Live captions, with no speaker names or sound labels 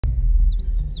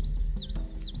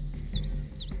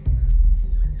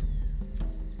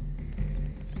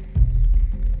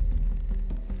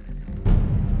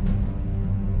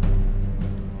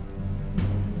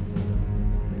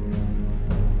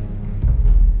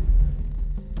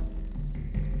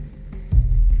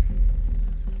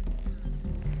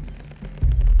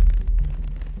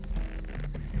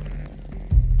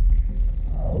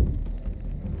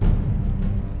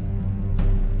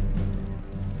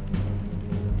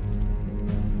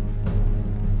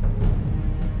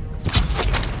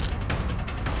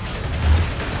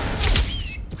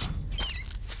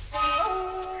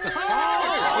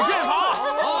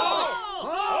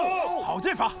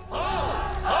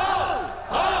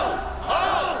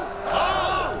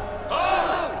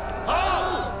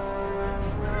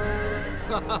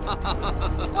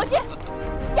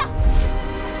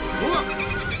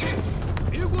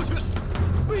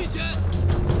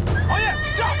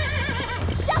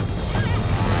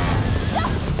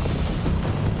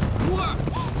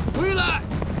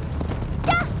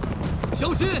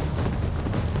小心！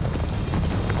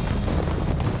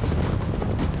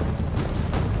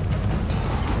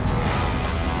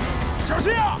小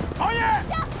心啊，王爷！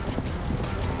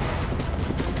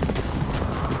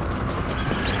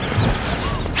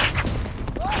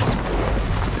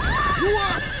如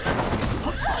儿，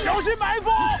小心埋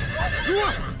伏！如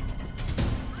儿，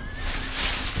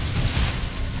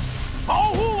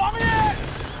保护王爷！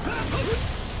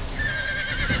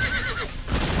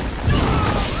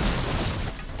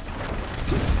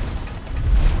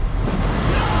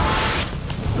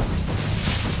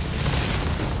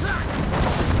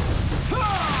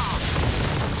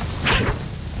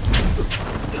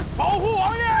 保护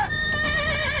王爷！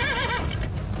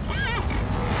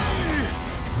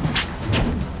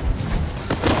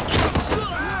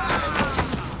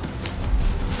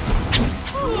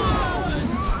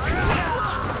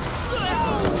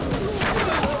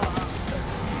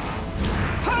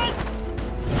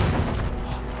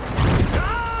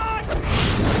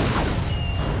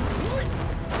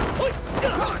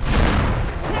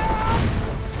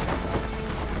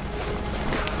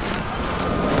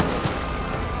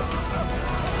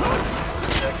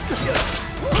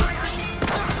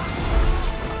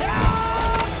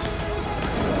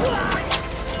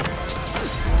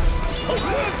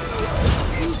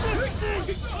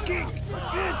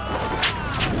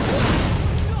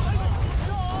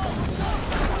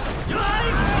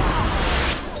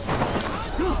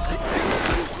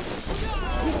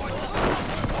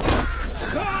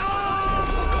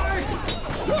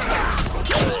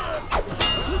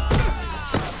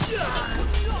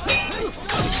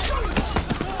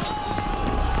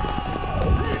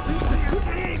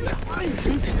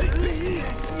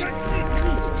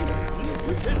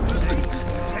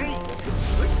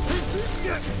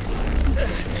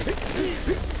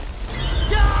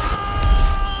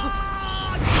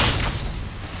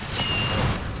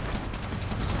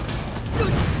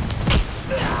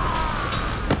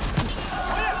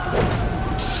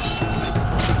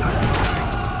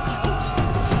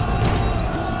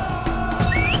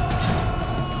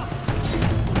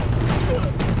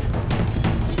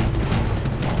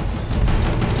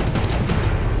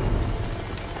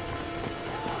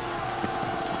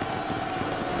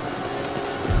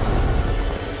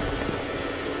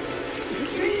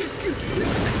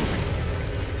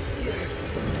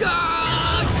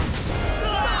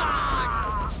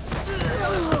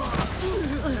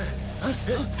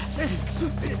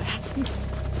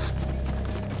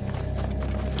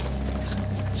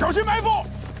小心埋伏！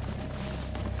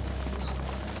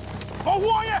保护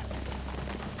王爷！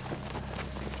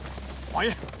王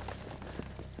爷，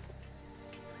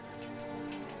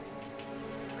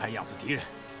看样子敌人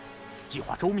计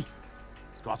划周密，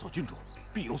抓走郡主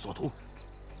必有所图，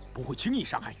不会轻易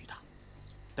伤害于他。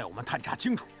待我们探查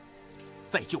清楚，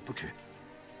再救不迟。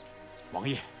王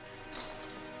爷，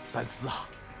三思啊！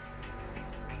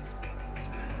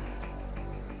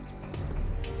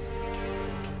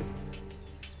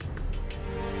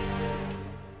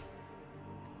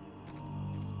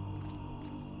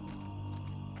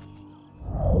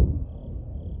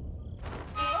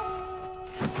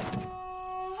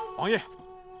 王爷，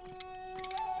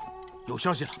有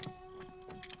消息了。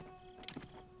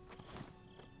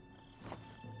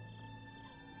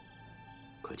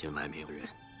可见外面有人。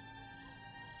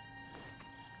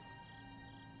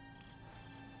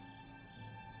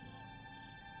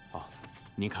哦，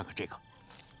您看看这个。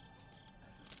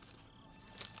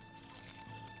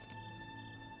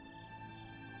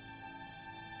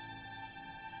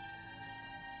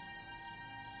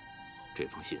这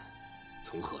封信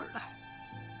从何而来？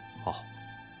 哦，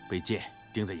被箭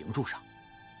钉在营柱上，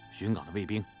巡岗的卫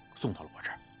兵送到了我这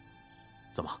儿。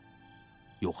怎么，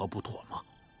有何不妥吗？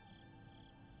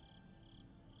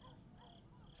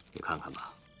你看看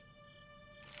吧。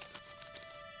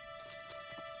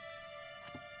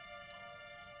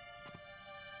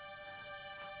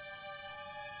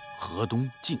河东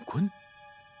晋坤，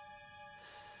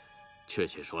确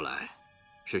切说来，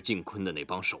是晋坤的那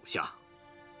帮手下。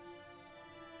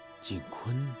晋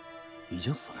坤。 已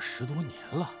经死了10多年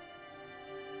了，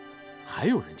还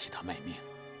有人替他卖命，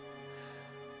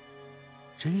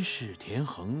真是田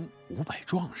横500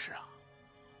壮士啊！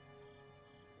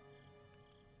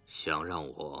想让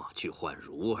我去换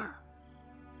如儿，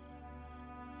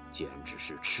简直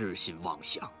是痴心妄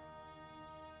想。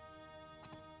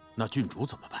那郡主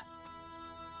怎么办？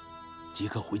即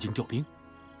刻回京调兵？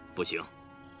不行。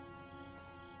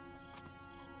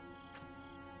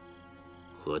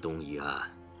河东一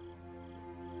案。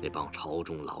 那帮朝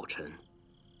中老臣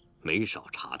没少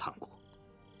查探过，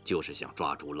就是想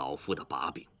抓住老夫的把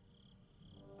柄。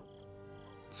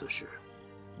此事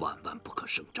万万不可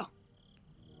声张，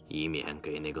以免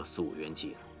给那个素元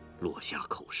景落下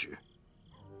口实。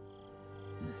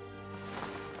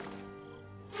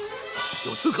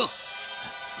有刺客！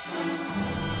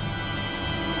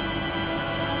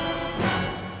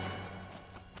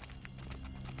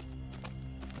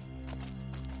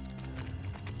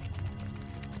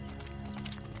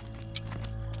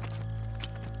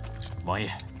王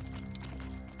爷，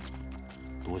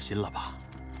多心了吧？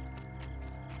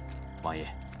王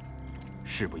爷，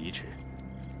事不宜迟，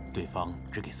对方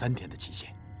只给3天的期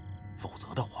限，否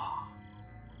则的话，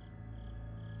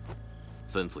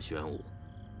吩咐玄武，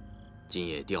今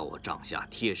夜调我帐下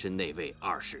贴身内卫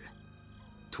20人，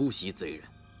突袭贼人，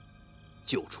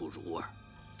救出如儿。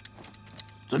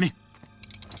遵命。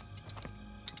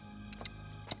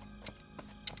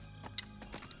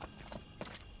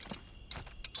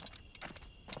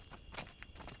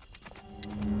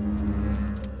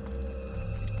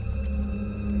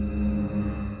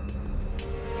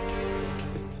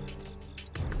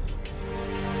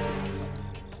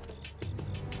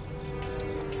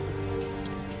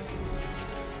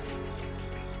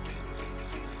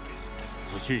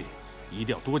此去一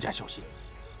定要多加小心，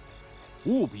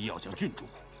务必要将郡主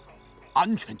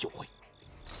安全救回。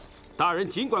大人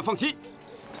尽管放心。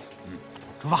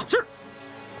出发。是。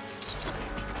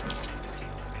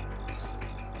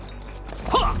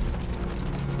哈！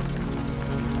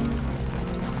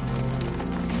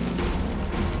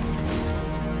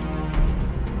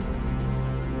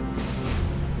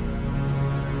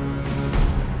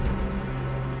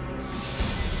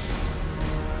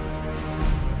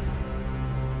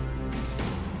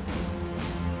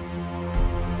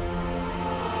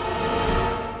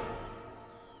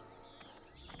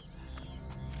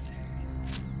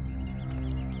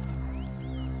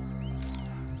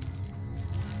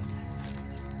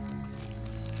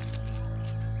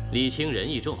礼轻人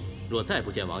意重，若再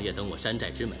不见王爷等我山寨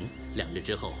之门，2日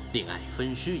之后定爱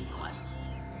分尸一环。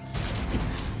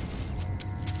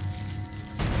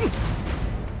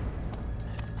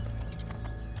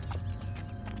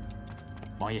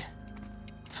王爷，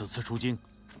此次出京，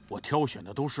我挑选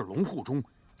的都是龙户中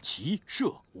骑射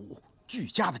武俱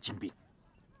佳的精兵，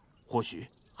或许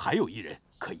还有1人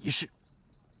可一试。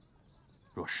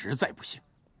若实在不行，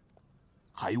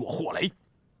还我霍雷。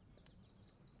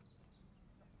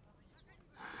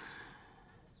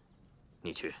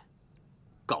你去，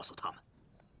告诉他们，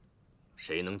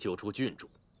谁能救出郡主，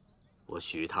我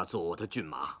许他做我的骏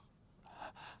马。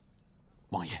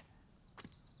王爷，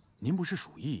您不是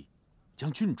属意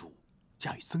将郡主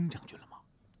嫁与曾将军了吗？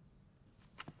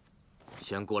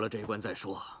先过了这关再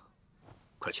说，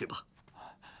快去吧。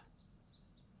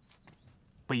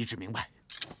卑职明白。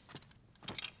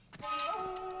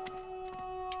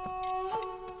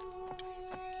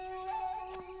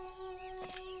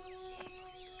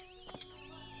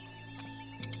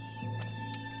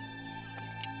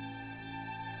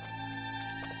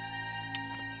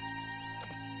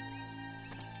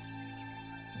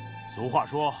俗话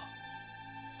说，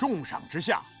重赏之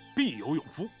下必有勇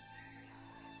夫。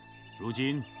如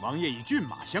今王爷以骏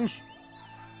马相许，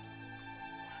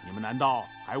你们难道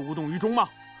还无动于衷吗？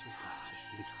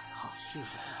是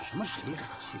什么谁敢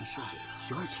去？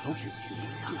玄武都不许。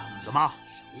怎么，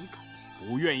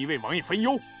不愿意为王爷分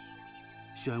忧？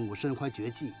玄武身怀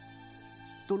绝技，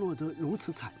都落得如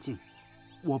此惨境，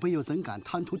我辈又怎敢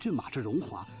贪图骏马之荣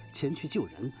华，前去救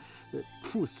人？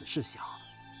赴死事小。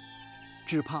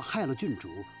只怕害了郡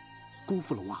主，辜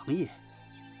负了王爷。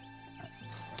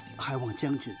还望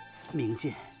将军明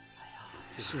鉴。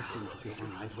是啊，别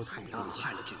人来头太大了，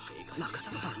害了郡主，那可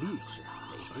怎么办？是啊，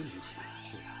谁能去？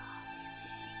是啊。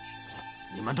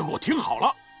你们都给我听好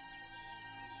了！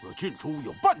若郡主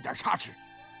有半点差池，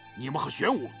你们和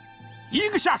玄武一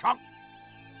个下场。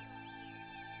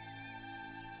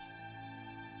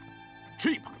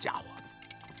这帮家伙，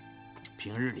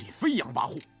平日里飞扬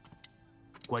跋扈，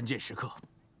关键时刻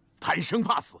贪生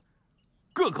怕死，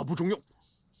个个不中用。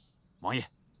王爷，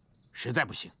实在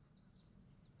不行，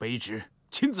卑职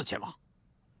亲自前往。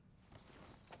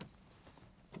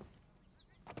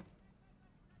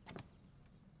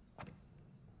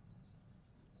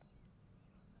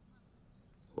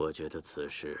我觉得此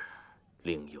事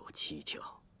另有蹊跷。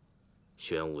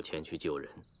玄武前去救人，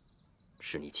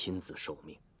是你亲自受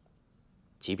命，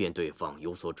即便对方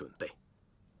有所准备，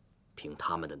凭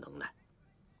他们的能耐，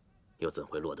又怎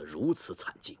会落得如此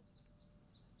惨境？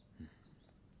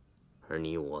而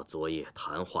你我昨夜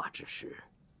谈话之时，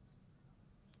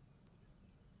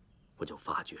我就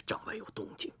发觉帐外有动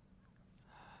静。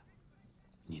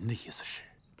您的意思是，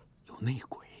有内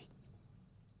鬼？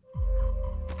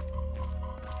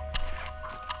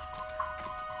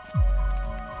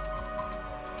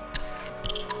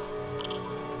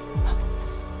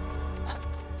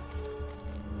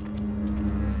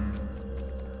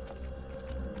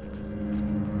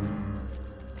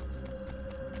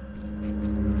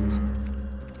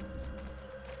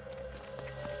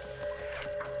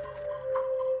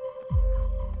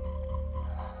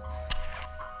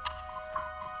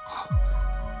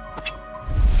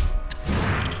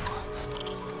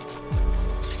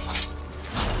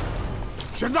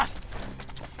宣赞，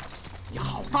你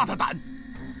好大的胆，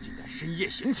竟敢深夜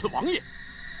行刺王爷！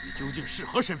你究竟是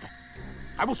何身份？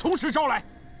还不从实招来！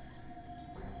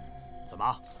怎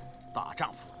么，大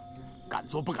丈夫敢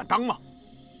做不敢当吗？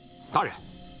大人，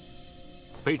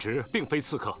卑职并非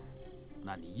刺客。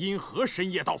那你因何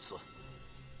深夜到此？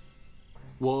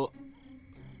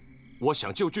我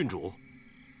想救郡主，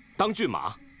当郡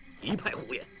马。一派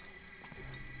胡言！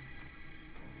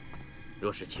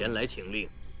若是前来请令，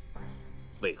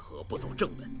为何不走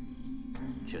正门，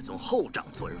却从后帐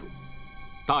钻入？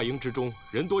大营之中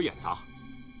人多眼杂，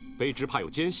卑职怕有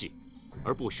奸细，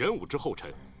而不玄武之后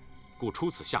尘，故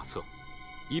出此下策，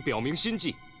以表明心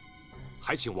迹，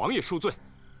还请王爷恕罪。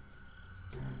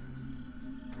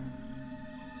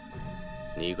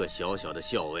你一个小小的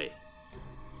校尉，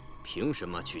凭什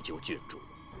么去救郡主？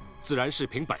自然是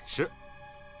凭本事。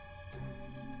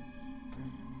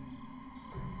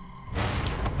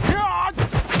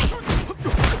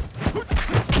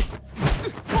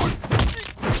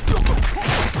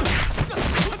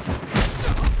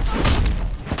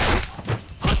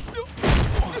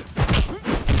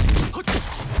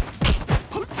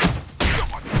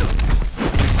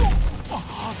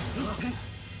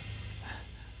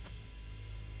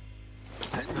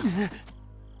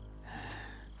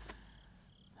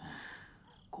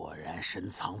果然深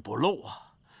藏不露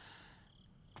啊！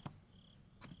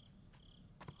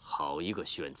好一个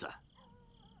宣赞！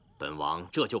本王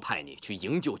这就派你去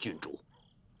营救郡主。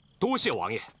多谢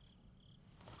王爷。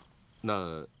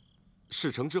那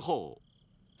事成之后，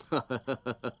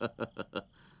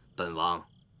本王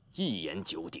一言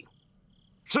九鼎。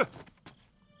是。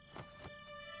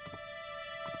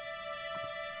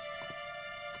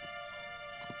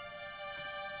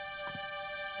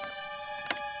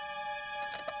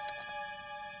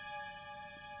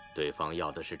对方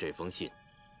要的是这封信，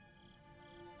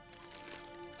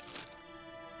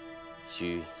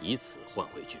需以此换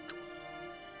回郡主。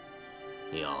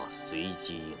你要随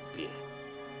机应变，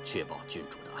确保郡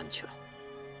主的安全。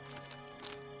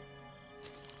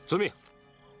遵命。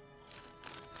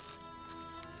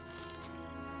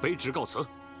卑职告辞。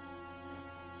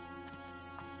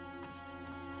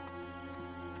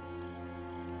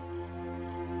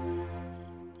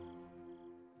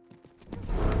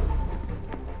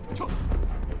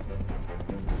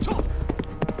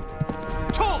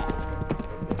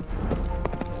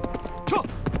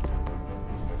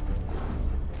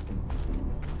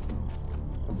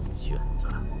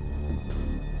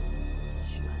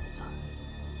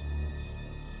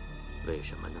为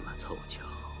什么那么凑巧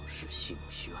是姓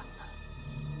宣呢？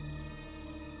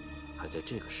还在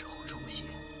这个时候出现，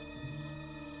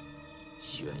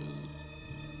宣义、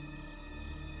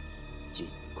晋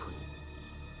坤。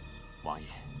王爷，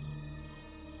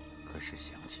可是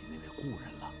想起那位故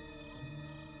人了？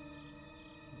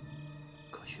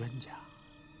可宣家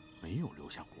没有留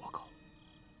下活口，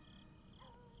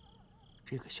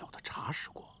这个小的查实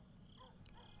过。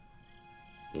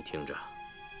你听着。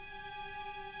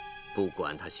不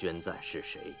管他宣赞是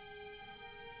谁，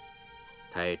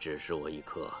他也只是我一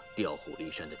颗调虎离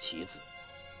山的棋子。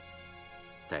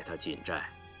待他进寨，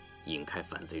引开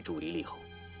反贼注意力后，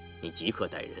你即刻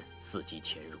带人伺机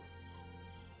潜入，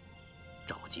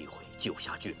找机会救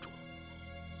下郡主。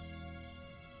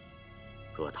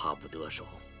若他不得手，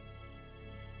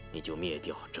你就灭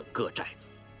掉整个寨子，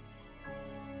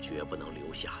绝不能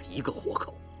留下一个活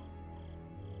口。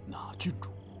那郡主？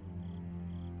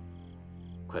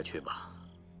快去吧，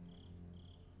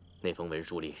那封文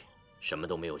书里什么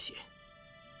都没有写。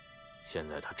现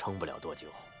在他撑不了多久。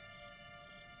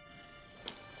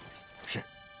是。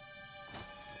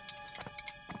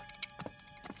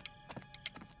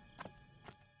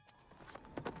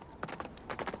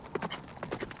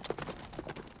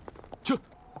去。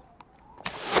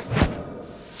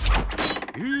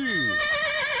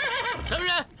什么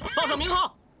人？报上名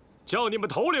号。叫你们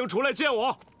头领出来见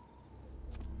我。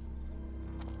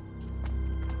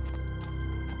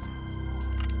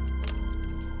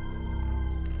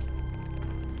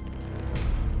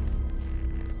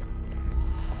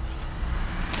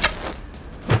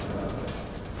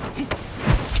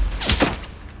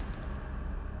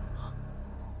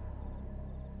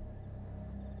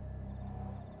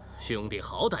兄弟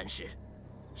好胆识，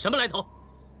什么来头？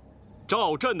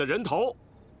赵震的人头，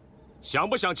想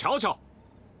不想瞧瞧？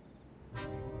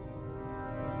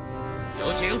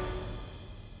有请。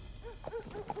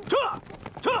撤！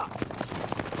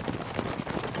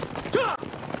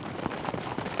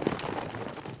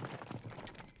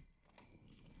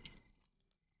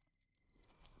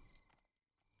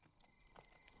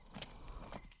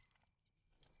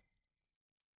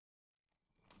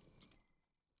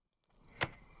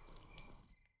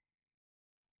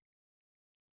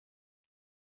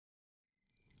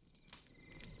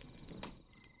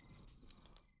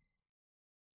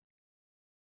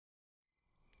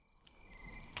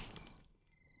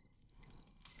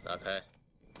打开。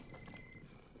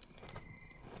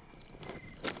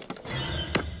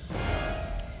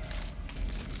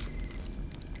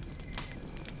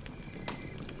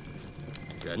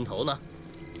人头呢？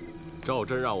赵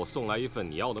真让我送来一份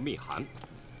你要的密函。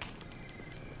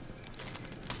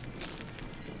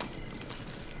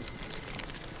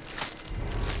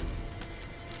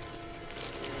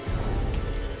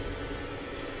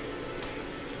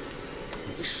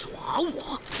你耍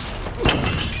我！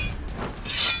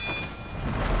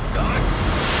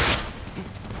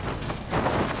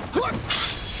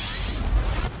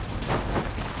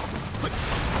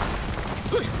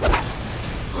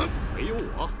没有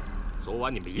我，昨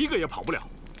晚你们一个也跑不了。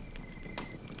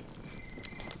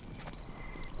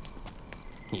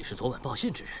你是昨晚报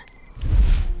信之人。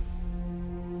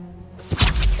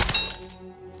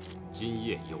今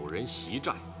夜有人袭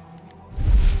寨。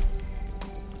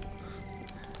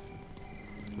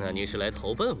那你是来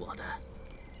投奔我的？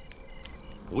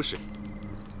不是，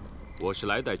我是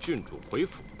来带郡主回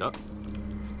府的。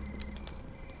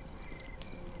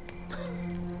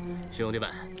兄弟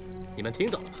们，你们听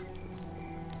懂了吗？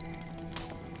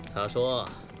他说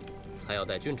他要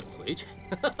带郡主回去。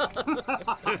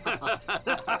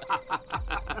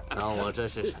当我这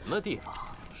是什么地方？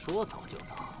说走就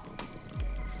走？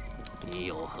你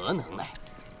有何能耐？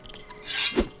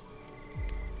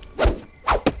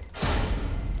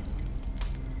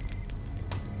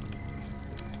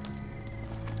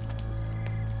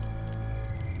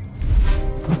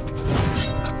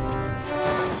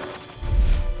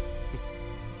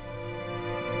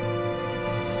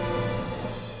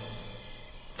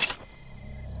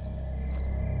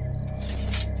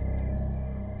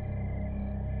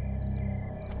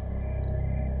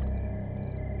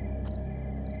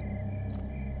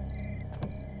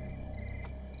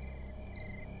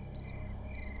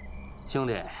兄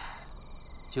弟，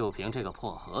就凭这个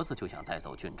破盒子就想带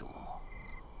走郡主，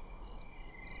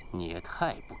你也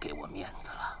太不给我面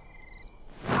子了。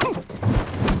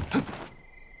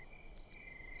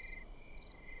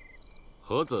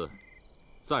盒子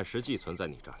暂时寄存在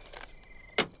你这儿，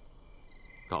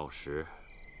到时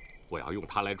我要用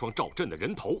它来装赵振的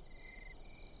人头。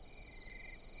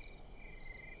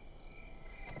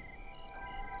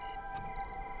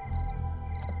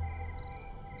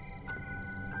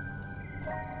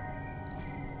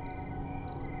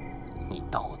你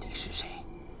到底是谁？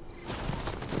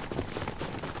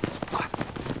快，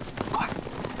快，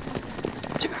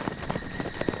这边！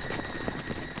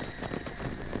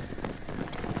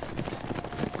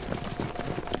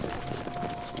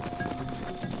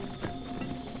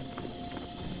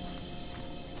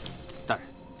大人，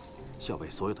校尉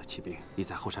所有的骑兵已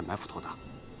在后山埋伏妥当，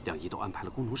两翼都安排了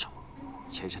弓弩手，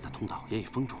前山的通道也已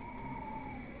封住。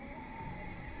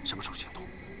什么时候行动？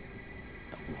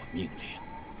等我命令。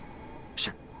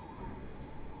是。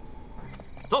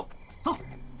走，走，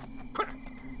快点，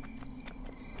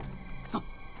走，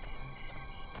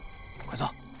快走，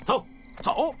走，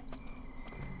走。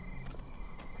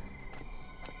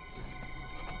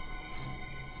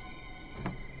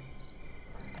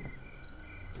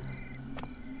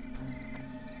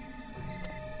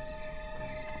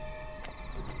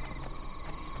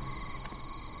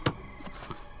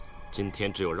今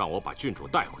天只有让我把郡主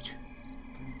带回去，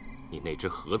你那只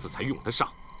盒子才用得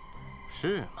上。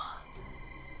是吗？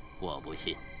我不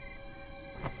信。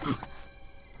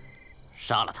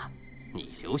杀了他，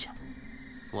你留下，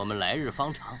我们来日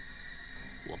方长。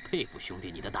我佩服兄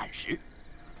弟你的胆识。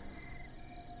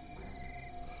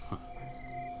哼，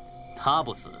他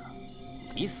不死，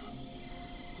你死。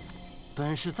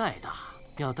本事再大，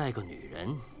要带个女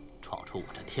人闯出我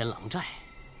这天狼寨，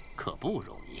可不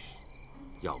容易。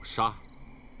要杀，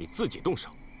你自己动手。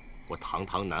我堂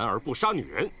堂男儿不杀女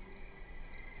人，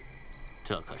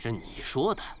这可是你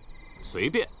说的。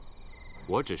随便，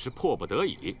我只是迫不得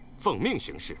已，奉命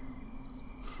行事。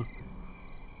哼，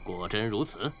果真如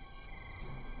此？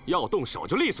要动手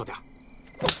就利索点。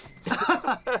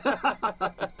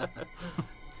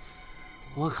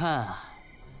我看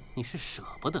你是舍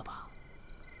不得吧？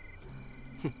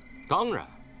哼，当然，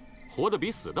活得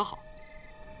比死得好。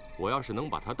我要是能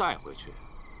把她带回去，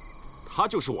她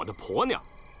就是我的婆娘。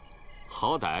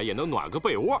好歹也能暖个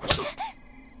被窝。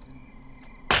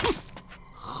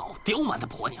好刁蛮的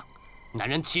婆娘，男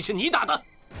人岂是你打的？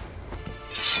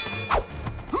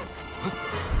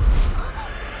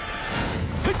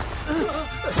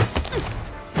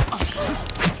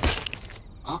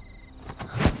啊！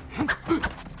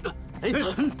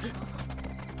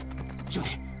兄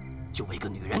弟，就为个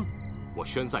女人，我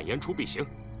宣赞言出必行，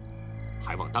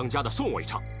还望当家的送我一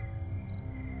场。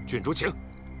郡主请。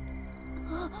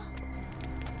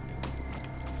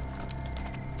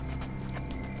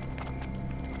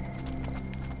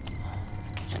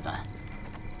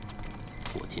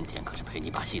陪你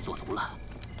把戏做足了。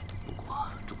不过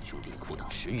众兄弟苦等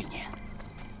10余年，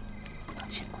不能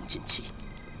前功尽弃。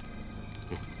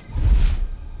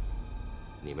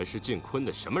你们是靖坤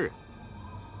的什么人？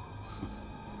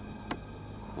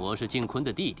我是靖坤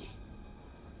的弟弟。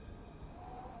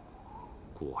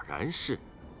果然是。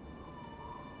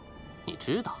你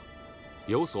知道？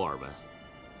有所耳闻。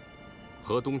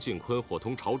河东靖坤伙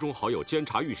同朝中好友监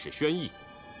察御史宣义，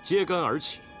揭竿而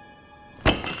起。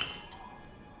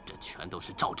这全都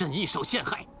是赵振一手陷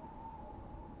害。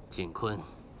靖坤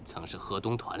曾是河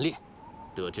东团练，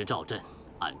得知赵振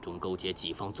暗中勾结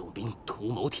己方总兵，图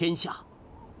谋天下，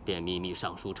便秘密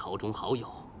上书朝中好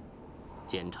友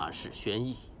监察使宣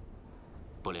义。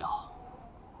不料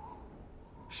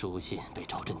书信被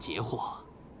赵振截获，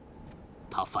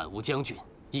他反诬将军，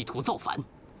意图造反。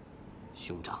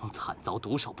兄长惨遭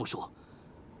毒手不说，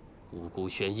无辜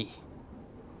宣义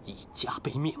亦家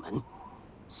被灭门。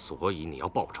所以你要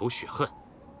报仇雪恨？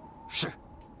是。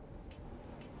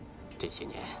这些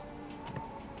年，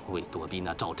为躲避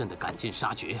那赵振的赶尽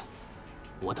杀绝，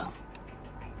我等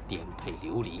颠沛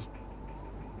流离。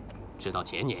直到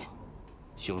前年，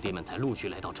兄弟们才陆续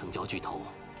来到城郊聚头，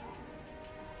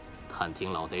探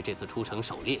听老贼这次出城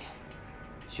狩猎，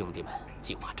兄弟们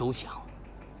计划周详，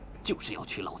就是要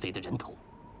取老贼的人头，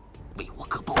为我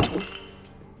哥报仇。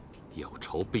有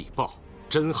仇必报，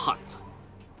真汉子。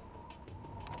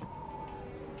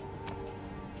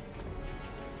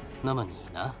那么你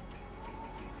呢？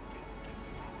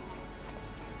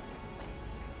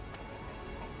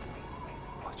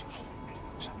我就是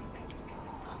站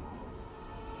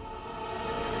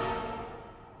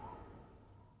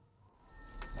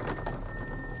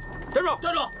住！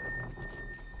站住！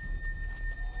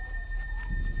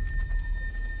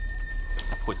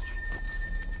混进去，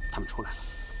他们出来了。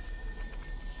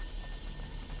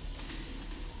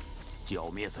剿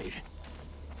灭贼人，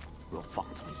若放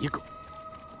纵一个，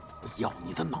我要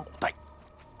你的脑袋！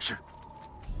是。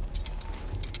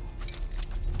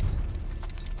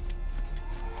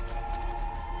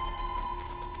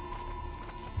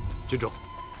郡主，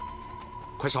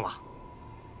快上马！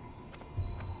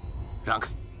让开！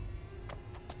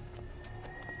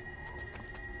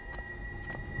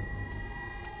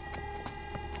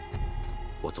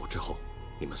我走之后，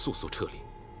你们速速撤离。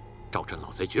赵振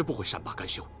老贼绝不会善罢甘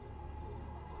休。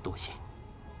多谢。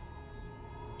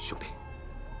兄弟，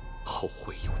后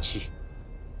会有期。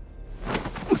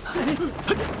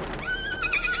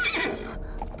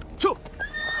撤！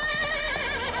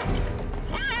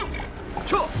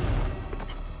撤！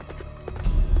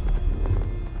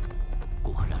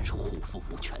果然是虎父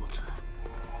无犬子。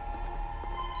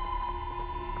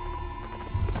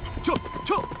撤！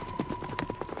撤！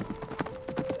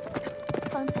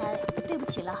方才对不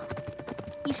起了，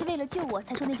你是为了救我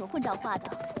才说那种混账话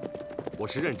的。我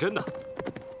是认真的。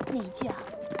哪一句啊？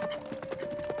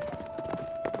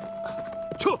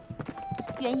撤！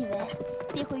原以为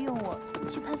爹会用我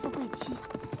去攀附贵妻，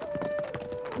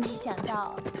没想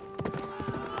到。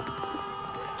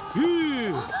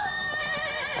吁！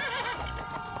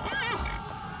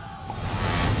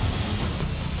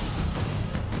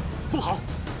不好！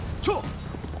撤！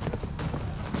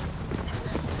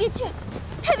别去，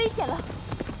太危险了！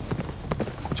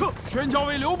撤！宣校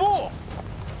尉留步！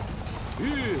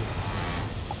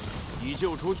你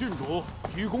救出郡主，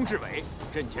居功至伟，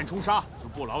阵前冲杀就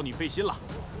不劳你费心了，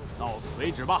到此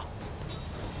为止吧。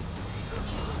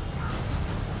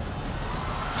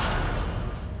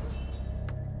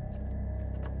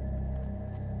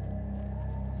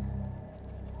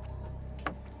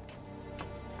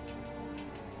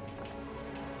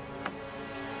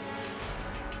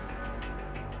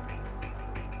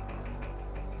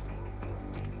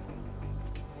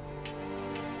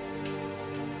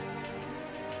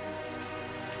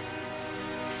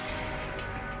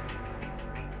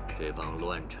这帮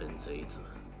乱臣贼子，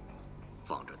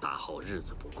放着大好日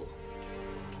子不过，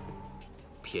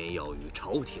偏要与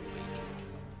朝廷为敌，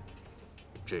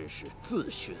真是自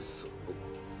寻死路。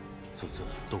此次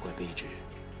都怪卑职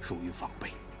疏于防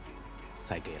备，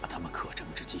才给了他们可乘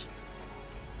之机。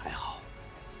还好，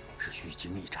是虚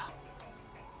惊一场。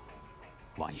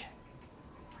王爷，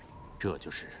这就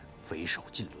是匪首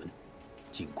晋伦，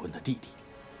靖坤的弟弟。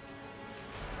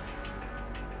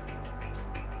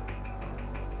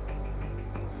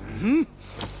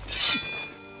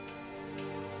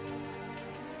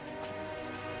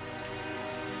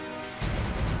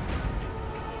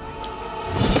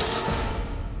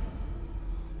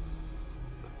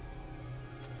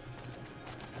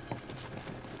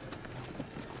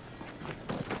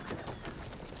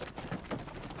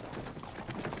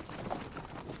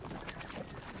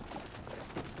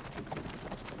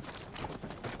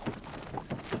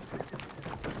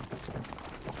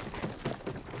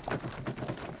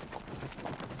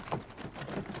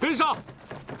跟上！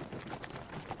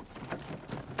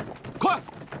快！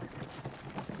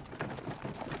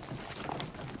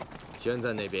宣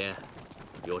赞那边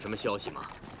有什么消息吗？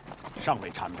尚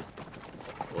未查明。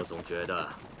我总觉得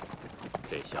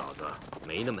这小子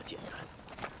没那么简单。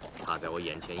他在我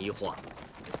眼前一晃，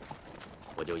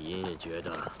我就隐隐觉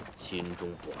得心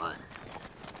中不安，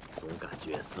总感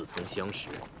觉似曾相识，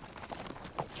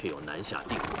却又难下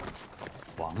定论。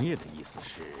王爷的意思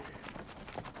是，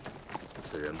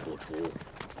此人不除，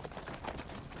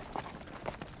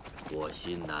我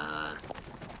心难安。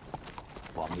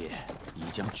王爷已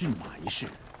将骏马一事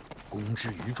公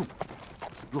之于众，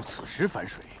若此时反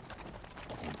水，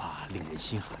恐怕令人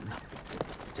心寒呐。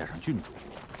加上郡主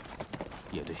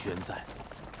也对宣赞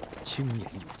轻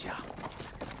言有加，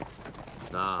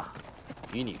那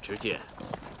依你之见，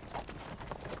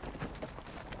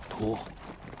托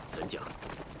怎讲？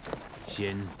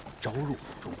先招入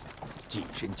府中，谨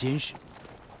慎监视，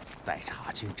待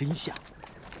查清真相，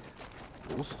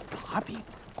有所把柄，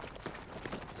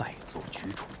再做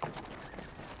驱除。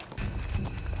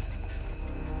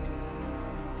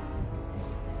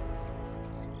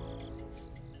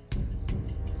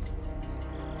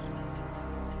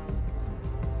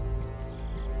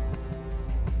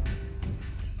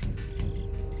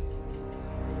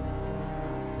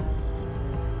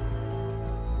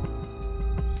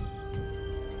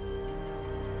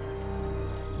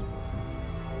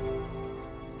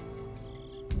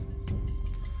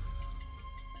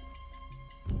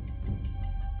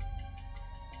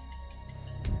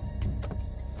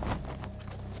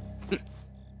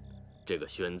这个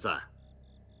宣赞，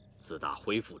自打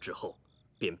恢复之后，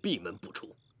便闭门不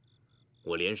出。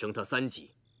我连升他3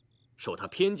级，受他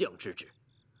偏将之职，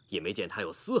也没见他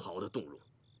有丝毫的动容。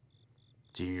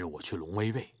今日我去龙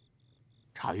威卫，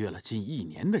查阅了近1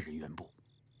年的人员簿，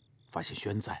发现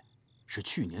宣赞是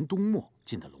去年冬末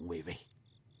进的龙威卫，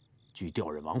距调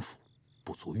任王府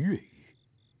不足月余。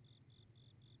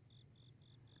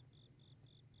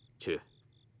去，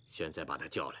现在把他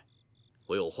叫来，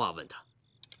我有话问他。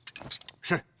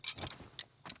是。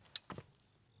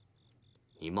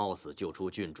你冒死救出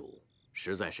郡主，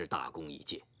实在是大功一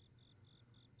件。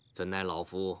怎奈老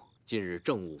夫近日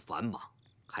政务繁忙，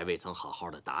还未曾好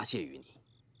好的答谢于你。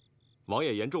王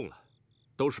爷言重了，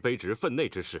都是卑职分内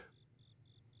之事。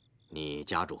你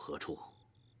家住何处？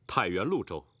太原潞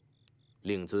州。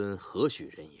令尊何许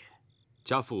人也？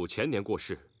家父前年过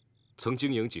世，曾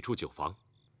经营几处酒坊。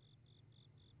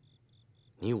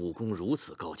你武功如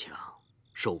此高强，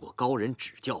受过高人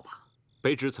指教吧？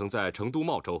卑职曾在成都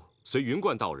茂州随云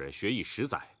冠道人学艺10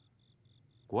载。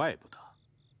怪不得，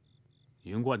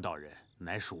云冠道人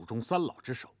乃蜀中3老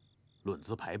之首，论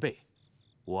资排辈，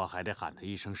我还得喊他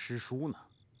一声师叔呢。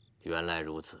原来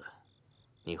如此，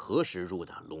你何时入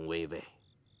的龙威卫？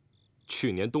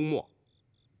去年冬末。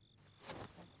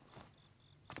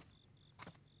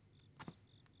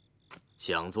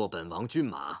想做本王军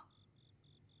马？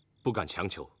不敢强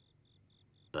求。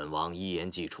本王一言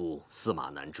既出，驷马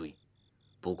难追。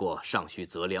不过尚需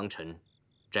择良辰，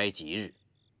摘吉日，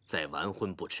再完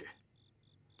婚不迟。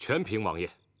全凭王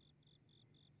爷。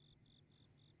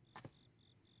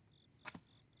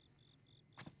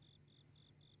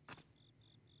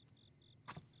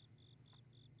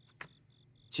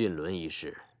晋伦一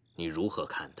事，你如何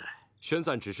看待？宣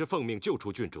赞只是奉命救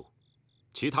出郡主，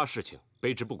其他事情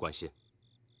卑职不关心。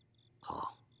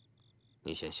好，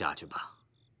你先下去吧。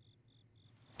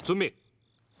遵命。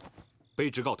卑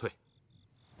职告退。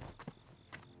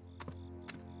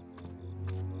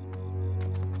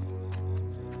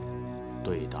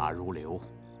对答如流，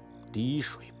滴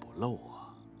水不漏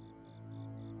啊！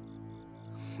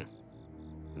哼，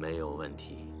没有问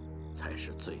题，才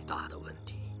是最大的问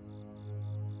题。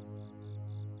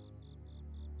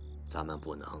咱们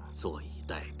不能坐以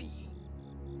待毙。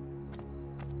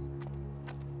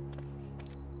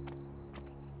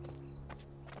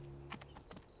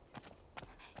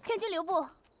将军留步。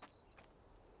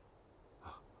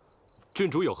郡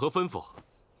主有何吩咐？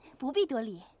不必多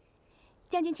礼，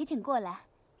将军且请过来，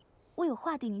我有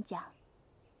话对你讲。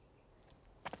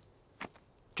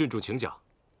郡主请讲。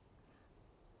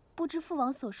不知父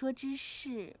王所说之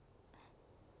事，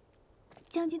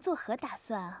将军作何打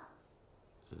算啊？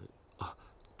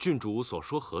郡主所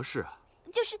说何事啊？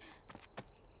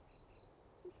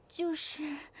就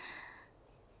是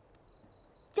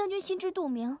将军心知肚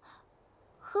明，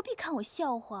何必看我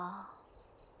笑话啊？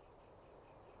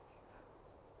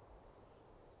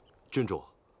郡主，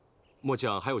末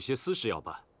将还有些私事要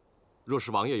办，若是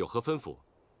王爷有何吩咐，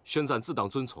宣赞自当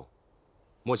遵从。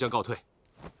末将告退。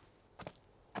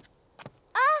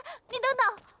你等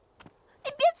等，你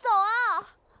别走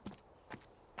啊！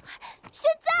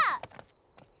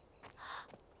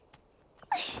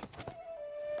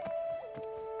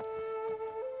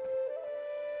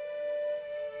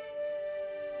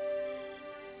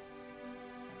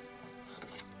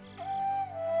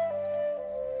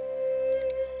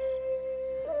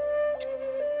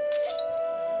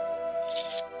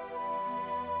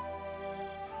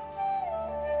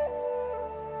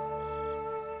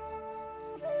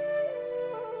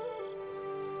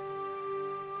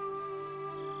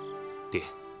爹、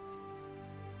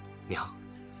娘，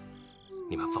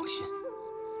你们放心，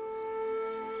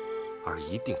儿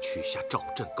一定取下赵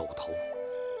振狗头，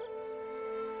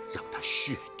让他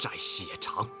血债血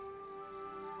偿。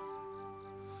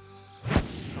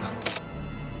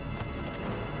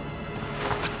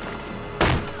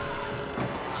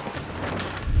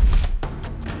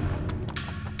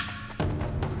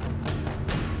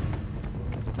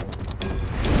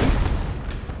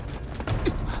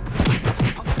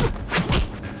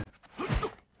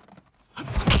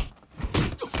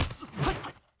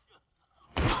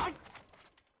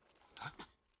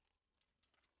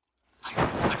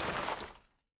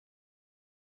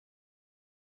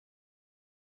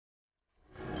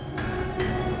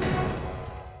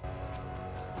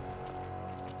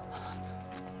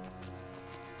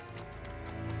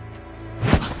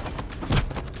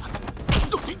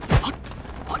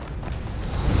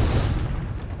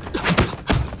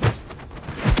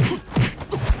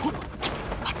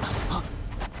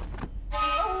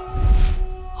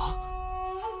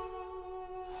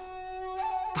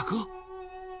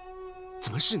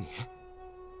是你，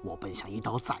我本想一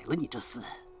刀宰了你这厮，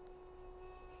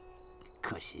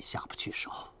可惜下不去手。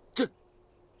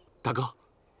大哥，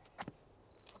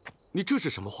你这是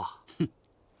什么话？哼，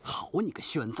好你个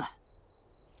宣赞，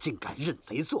竟敢认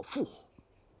贼作父！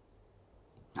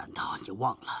难道你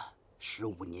忘了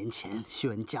15年前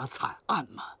宣家惨案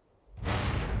吗？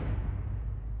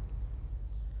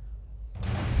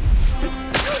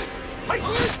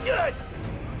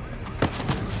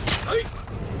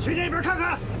去那边看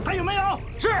看还有没有。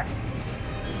是。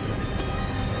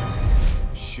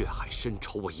血海深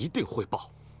仇，我一定会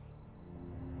报。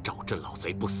赵振老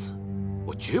贼不死，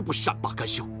我绝不善罢甘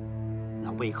休。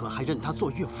那为何还认他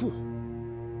做岳父？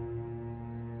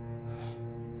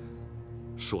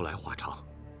说来话长，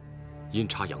阴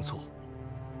差阳错。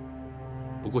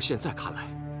不过现在看来，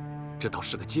这倒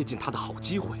是个接近他的好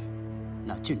机会。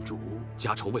那郡主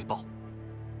家仇未报，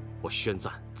我宣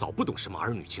赞早不懂什么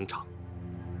儿女情长。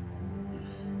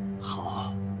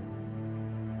好，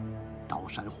刀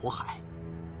山火海，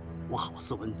我郝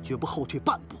思文绝不后退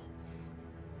半步。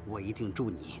我一定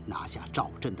助你拿下赵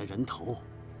振的人头，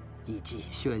以及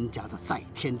宣家的在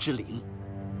天之灵。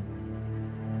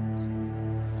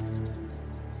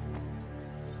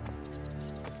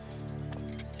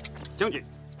将军，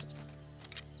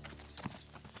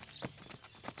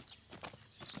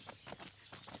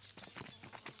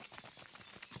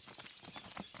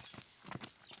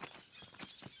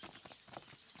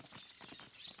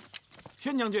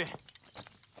宣将军，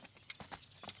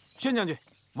宣将军，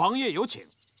王爷有请。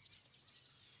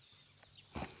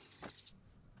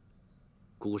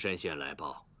孤山县来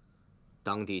报，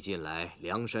当地近来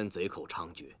梁山贼寇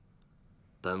猖獗，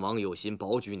本王有心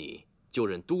保举你就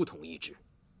任都统一职，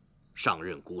上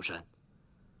任孤山，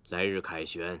来日凯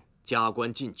旋，加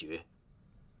官进爵，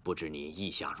不知你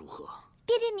意下如何？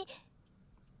爹爹你。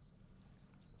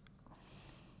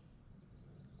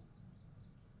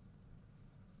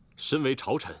身为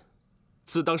朝臣，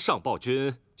自当上报君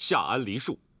恩，下安黎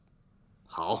庶。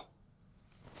好，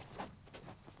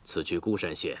此去孤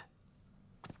山县，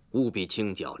务必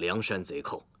清剿梁山贼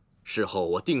寇，事后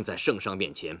我定在圣上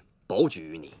面前保举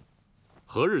于你。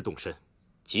何日动身？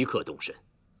即刻动身。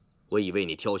我已为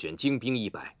你挑选精兵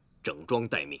100，整装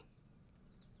待命。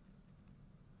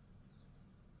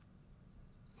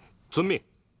遵命。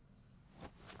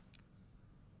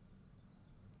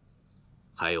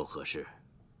还有何事？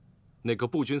那个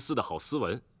步军司的郝思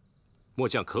文，末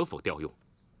将可否调用？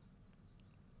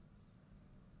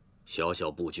小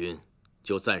小步军，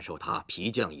就暂授他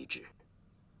皮将一职，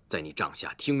在你帐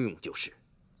下听用就是。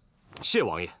谢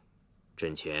王爷。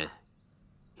阵前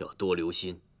要多留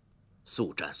心，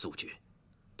速战速决。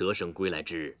得胜归来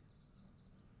之日，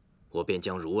我便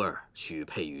将如儿许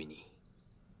配于你。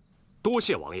多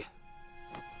谢王爷。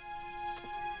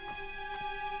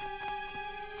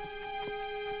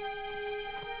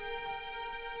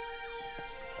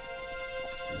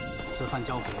此番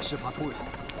剿匪事发突然，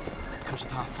可是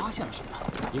他发现了什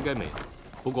么？应该没有。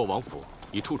不过王府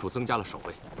已处处增加了守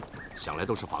卫，想来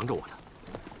都是防着我的。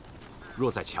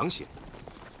若再强行，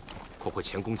恐会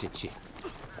前功尽弃。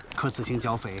可此行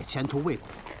剿匪前途未卜，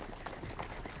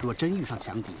若真遇上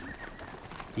强敌，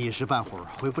一时半会儿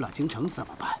回不了京城怎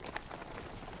么办？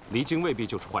离京未必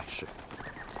就是坏事，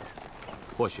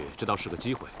或许这倒是个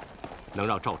机会，能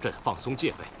让赵振放松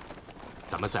戒备。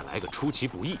咱们再来个出其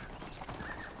不意。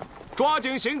抓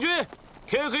紧行军，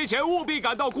天黑前务必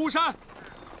赶到孤山。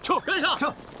撤！跟上！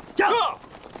撤！撤！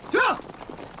撤！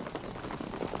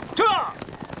撤！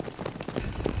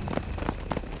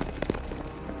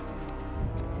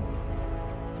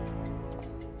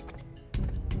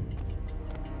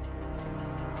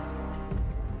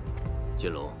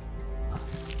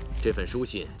这份书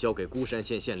信交给孤山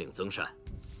县县令曾善，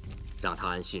让他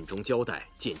按信中交代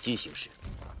见机行事，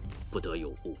不得有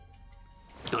误。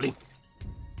得令。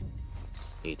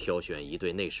你挑选一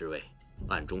队内侍卫，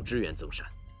暗中支援曾善，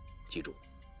记住，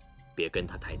别跟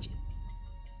他太近。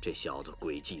这小子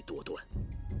诡计多端。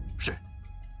是。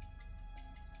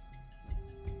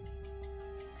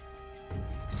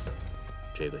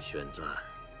这个宣赞，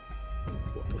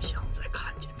我不想再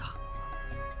看见他。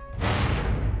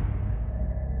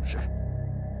是。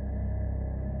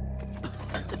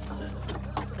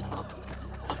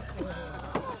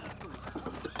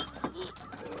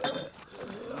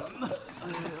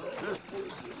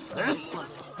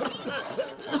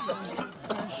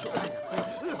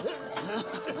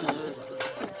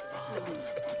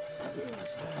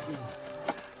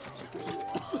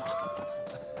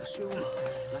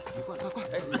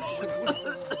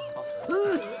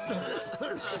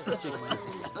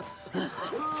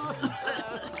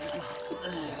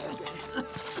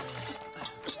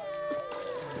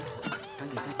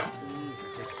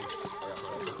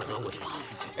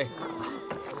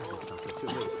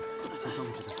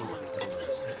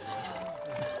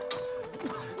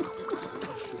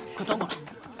快端过来！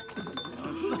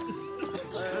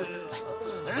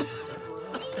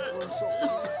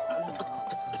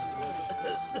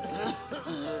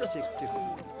这个，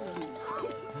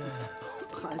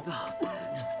孩子，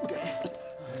给。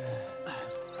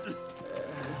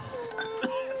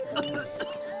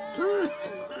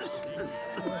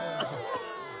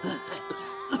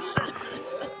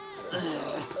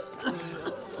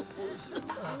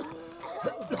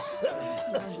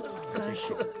难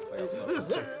受。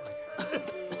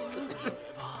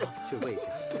去喂一下。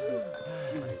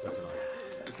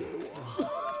给我。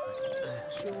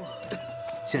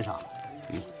先生，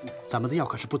咱们的药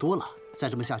可是不多了，再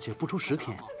这么下去，不出10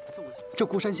天，这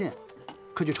孤山县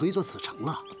可就成一座死城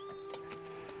了。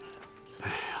哎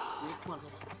呀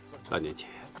，3年前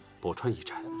博川一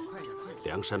战，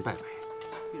梁山败北，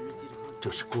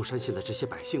正是孤山县的这些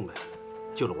百姓们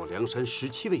救了我梁山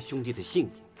17位兄弟的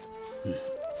性命。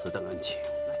此等恩情，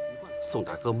宋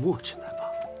大哥没齿难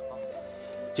忘。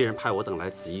既然派我等来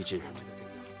此一志，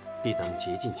必当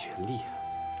竭尽全力啊！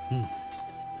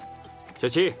小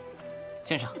七，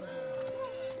先生。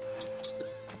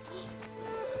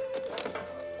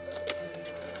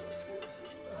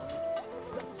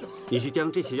你去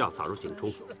将这些药撒入井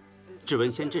中，治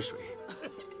文先治水。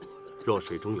若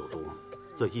水中有毒，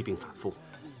则疫病反复，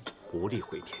无力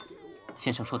回天。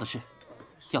先生说的是，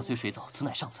药随水走，此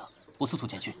乃上策。我速速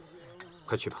前去。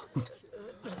快去吧。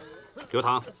刘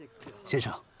唐，先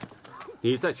生，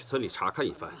你再去村里查看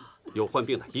一番，有患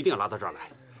病的一定要拉到这儿来。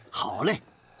好嘞。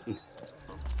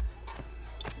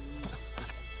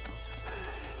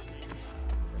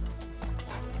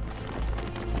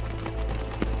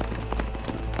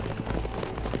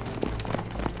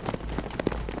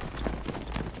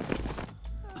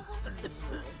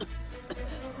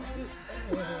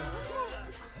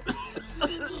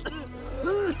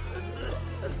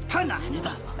他奶奶的，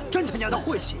真他娘的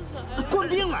晦气！官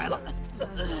兵来了。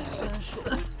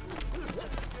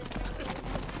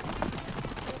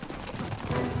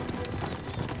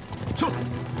撤！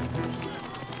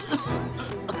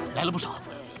来了不少，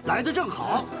来的正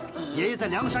好。爷爷在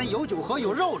梁山有酒喝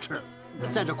有肉吃，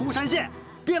在这孤山县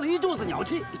憋了一肚子鸟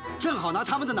气，正好拿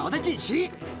他们的脑袋祭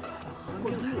旗。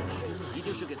一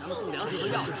定是给咱们送粮食和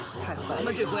药的，咱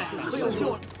们这回可有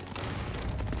救了。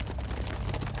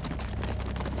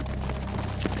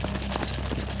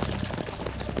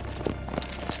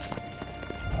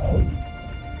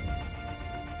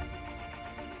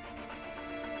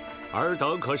尔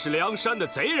等可是梁山的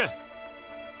贼人，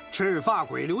赤发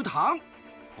鬼刘唐，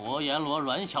活阎罗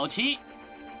阮小七，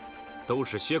都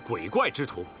是些鬼怪之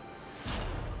徒。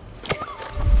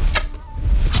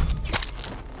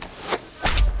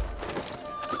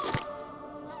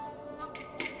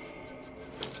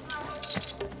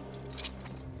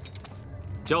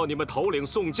叫你们头领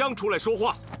宋江出来说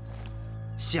话。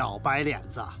小白脸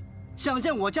子，想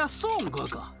见我家宋哥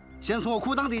哥，先从我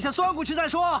裤裆底下钻过去再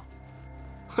说。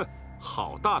哼，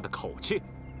好大的口气！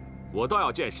我倒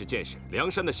要见识见识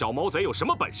梁山的小毛贼有什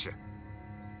么本事。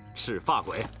赤发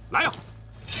鬼，来呀！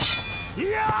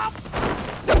呀！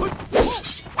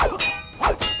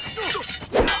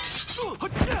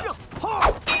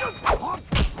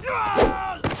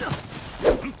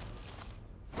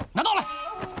拿刀来！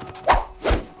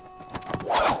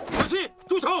小七，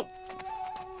住手！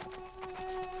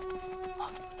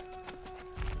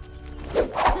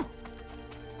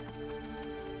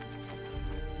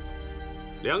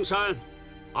梁山，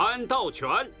安道全。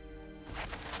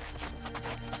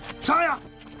杀呀！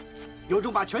有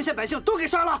种把全县百姓都给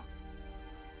杀了！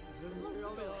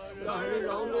大人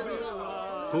饶命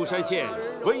啊！孤山县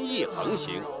瘟疫横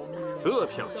行，饿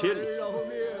殍千里，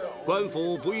官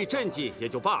府不予赈济也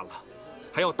就罢了，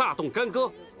还要大动干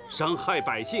戈，伤害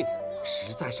百姓，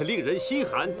实在是令人心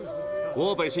寒。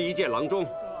我本是一介郎中，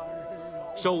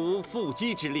手无缚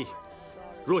鸡之力，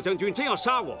若将军真要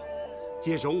杀我，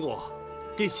也容我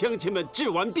给乡亲们治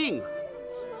完病啊！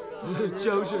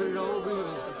将军饶命！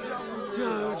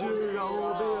将军饶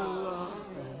命啊！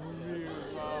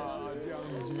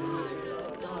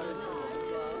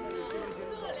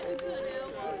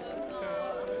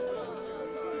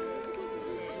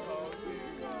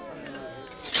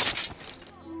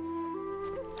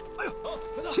哎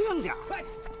呦，轻点！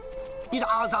你这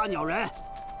阿杂鸟人，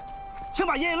请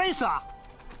把爷爷勒死啊！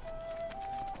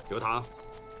刘唐，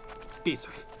闭嘴！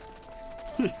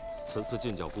哼，此次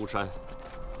进剿孤山，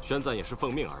宣赞也是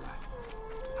奉命而来，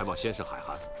还望先生海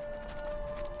涵。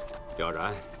了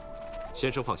然，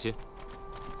先生放心，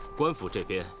官府这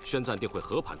边宣赞定会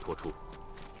和盘托出，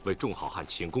为众好汉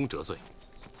请功折罪。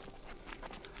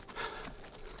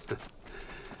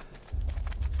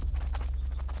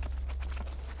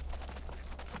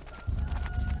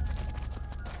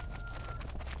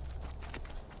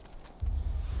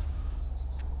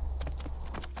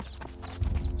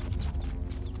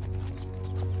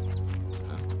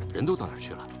人都到哪儿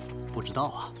去了？不知道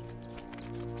啊。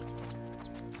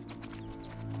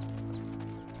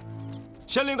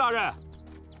县令大人，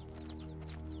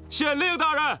县令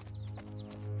大人，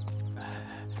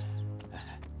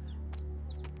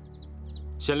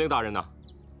县令大人呢？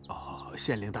哦，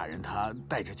县令大人他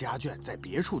带着家眷在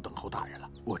别处等候大人了，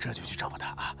我这就去找他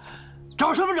啊。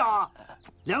找什么找啊？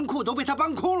粮库都被他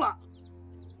搬空了，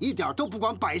一点都不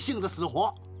管百姓的死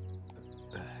活。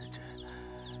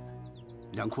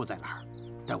粮库在哪儿？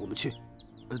带我们去。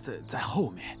在后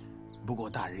面，不过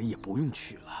大人也不用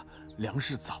去了，粮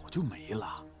食早就没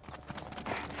了。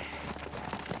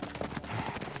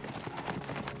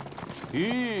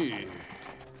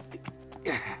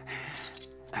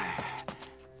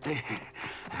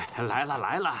来了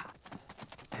来了，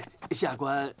下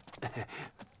官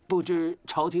不知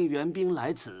朝廷援兵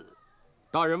来此，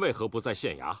大人为何不在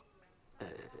县衙？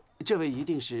这位一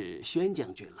定是宣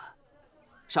将军了。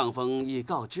上峰已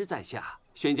告知在下，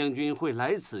宣将军会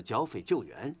来此剿匪救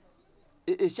援。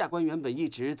下官原本一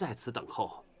直在此等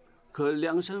候，可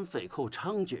梁山匪寇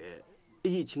猖獗，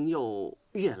疫情又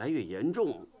越来越严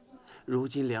重。如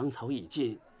今粮草已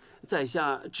尽，在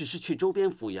下只是去周边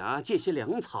府衙借些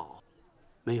粮草，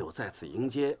没有在此迎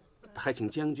接，还请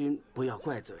将军不要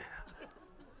怪罪啊。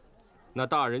那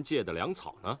大人借的粮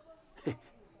草呢？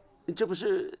这不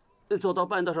是走到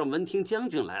半道上，闻听将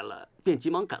军来了，便急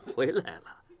忙赶回来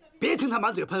了。别听他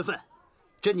满嘴喷粪，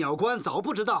这鸟官早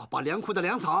不知道把粮库的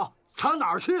粮草藏哪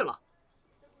儿去了。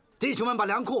弟兄们把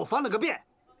粮库翻了个遍，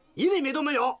一粒米都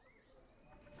没有。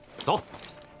走。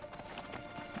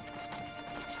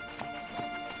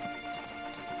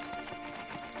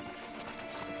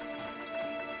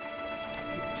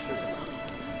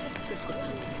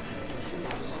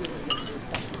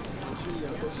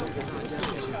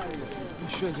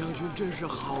宣将军真是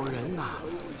好人呐，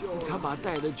他把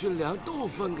带的军粮都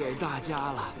分给大家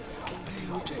了。哎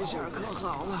呦，这下可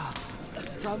好了，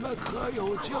咱们可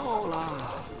有救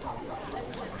了。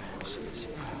谢谢，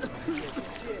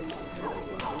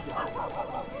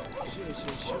谢谢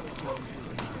宣将军。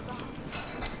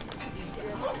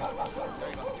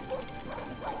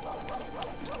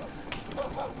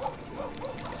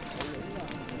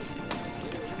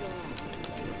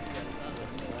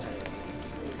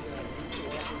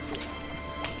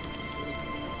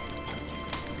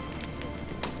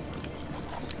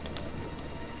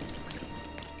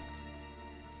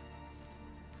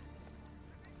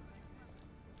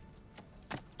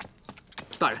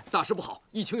大人，大事不好，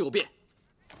疫情有变。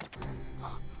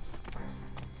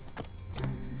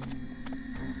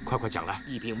快讲来！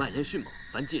疫病蔓延迅猛，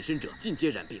凡近身者尽皆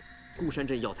染病。孤山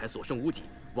镇药材所剩无几，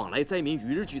往来灾民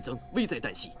与日俱增，危在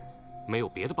旦夕。没有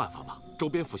别的办法吗？周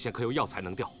边府县可有药材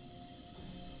能调？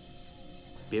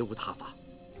别无他法，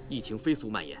疫情飞速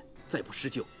蔓延，再不施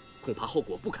救，恐怕后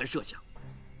果不堪设想。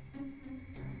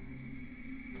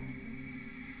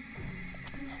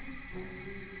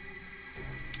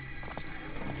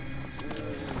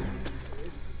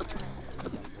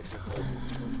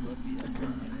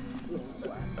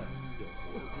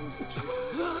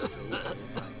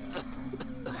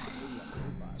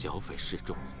剿匪示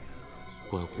众，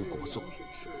关乎国祚，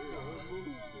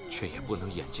却也不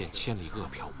能眼见千里饿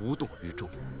殍无动于衷。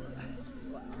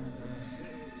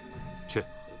去，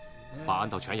把安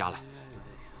到全衙来。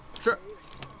是。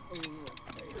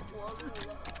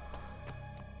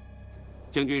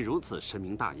将军如此深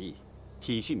明大义，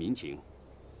体恤民情，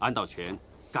安道全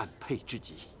感佩至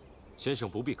极。先生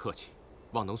不必客气，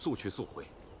望能速去速回，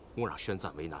莫让宣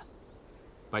赞为难。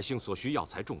百姓所需药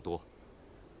材众多，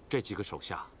这几个手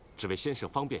下只为先生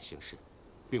方便行事，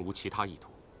并无其他意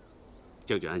图。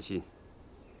将军安心，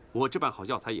我置办好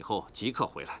药材以后即刻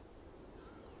回来。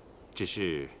只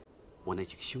是我那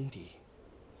几个兄弟，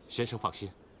先生放心。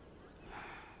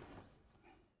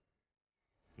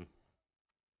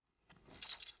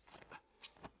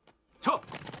撤！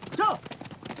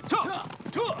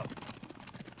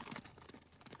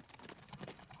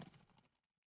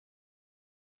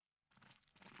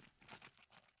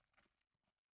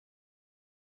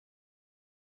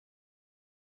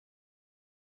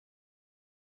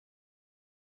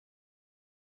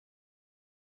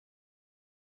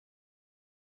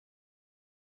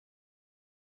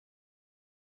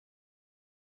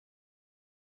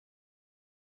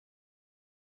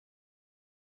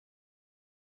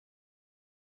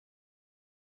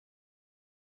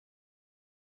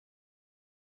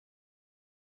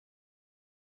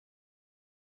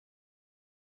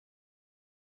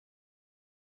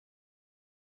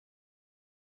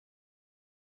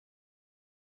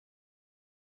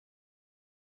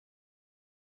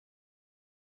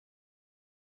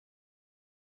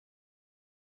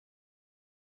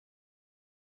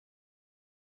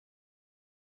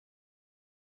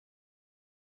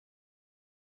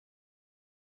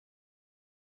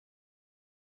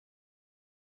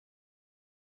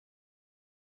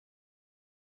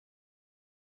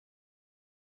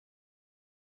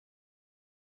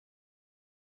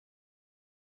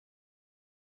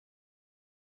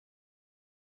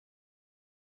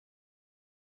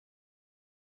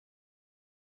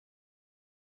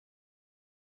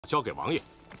交给王爷，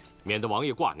免得王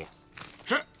爷挂念。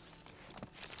是。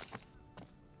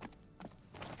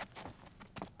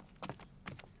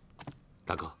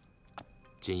大哥，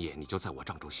今夜你就在我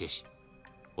帐中歇息，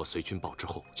我随军报之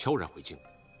后悄然回京，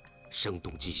声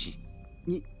东击西。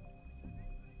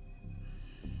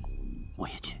我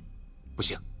也去。不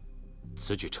行，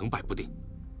此举成败不定，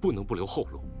不能不留后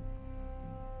路。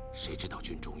谁知道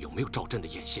军中有没有赵振的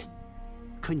眼线？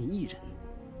可你一人，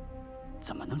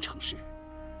怎么能成事？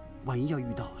万一要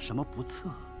遇到什么不测，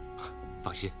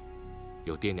放心，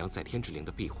有爹娘在天之灵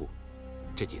的庇护，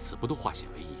这几次不都化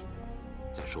险为夷？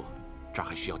再说，这儿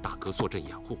还需要大哥坐镇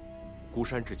掩护。孤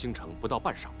山至京城不到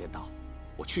半晌便到，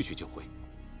我去就回。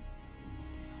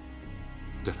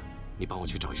对了，你帮我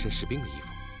去找一身士兵的衣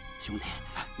服。兄弟，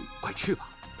快去吧。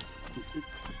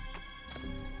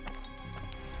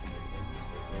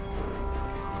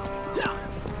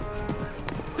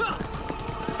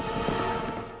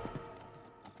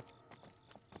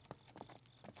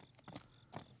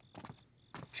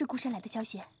是孤山来的消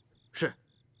息。是。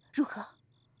如何？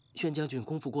宣将军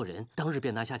功夫过人，当日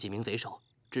便拿下几名贼首。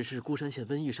只是孤山县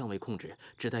瘟疫尚未控制，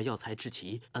只待药材制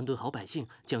齐，安顿好百姓，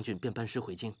将军便班师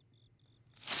回京。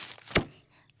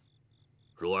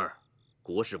如儿，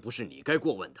国事不是你该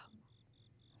过问的。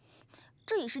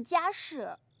这也是家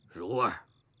事。如儿，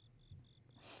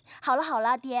好了好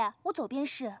了，爹，我走便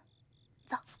是。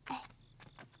走，哎。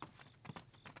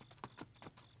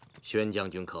宣将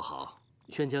军可好？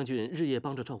宣将军日夜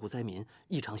帮着照顾灾民，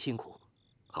异常辛苦。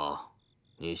好，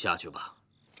你下去吧。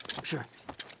是。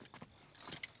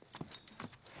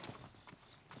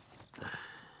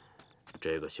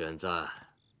这个宣赞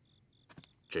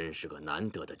真是个难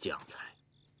得的将才。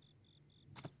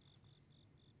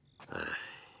唉，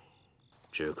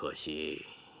只可惜。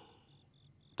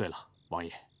对了，王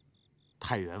爷，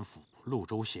太原府潞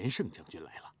州贤胜将军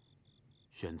来了。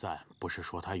宣赞不是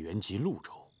说他原籍潞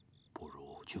州，不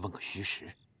如去问个虚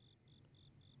实。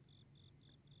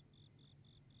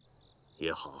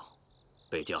也好，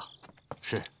备驾。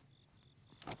是。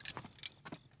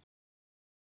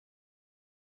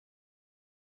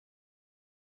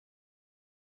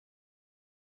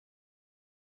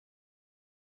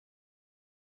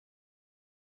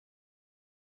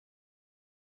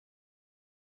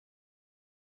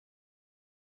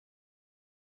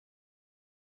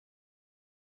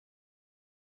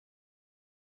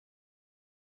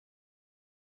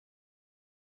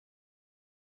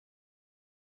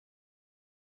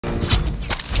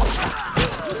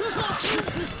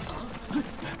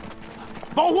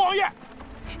保护王爷！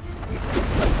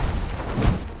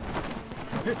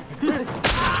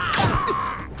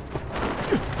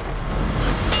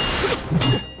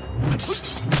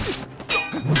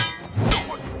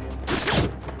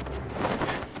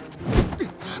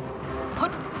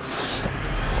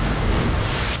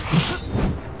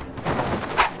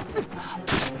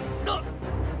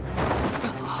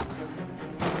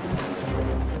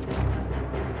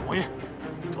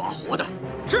活的。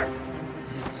是。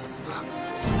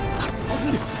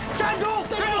站住！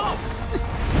站住！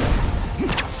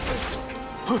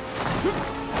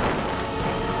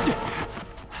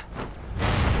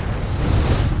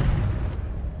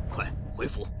快回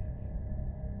府。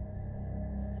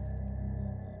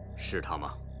是他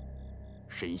吗？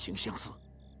身形相似。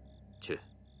去，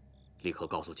立刻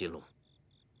告诉金龙，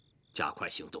加快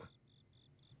行动。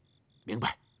明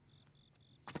白。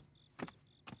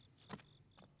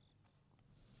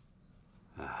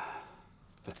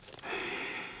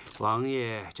王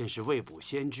爷真是未卜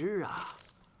先知啊！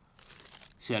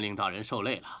县令大人受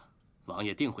累了，王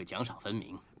爷定会奖赏分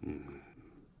明。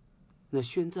那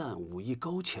宣赞武艺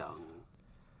高强，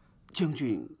将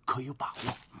军可有把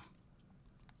握？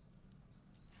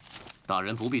大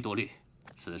人不必多虑，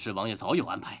此事王爷早有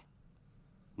安排。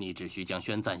你只需将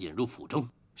宣赞引入府中，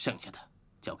剩下的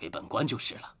交给本官就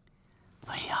是了。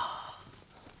哎呀，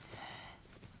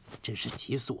真是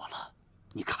急死我了！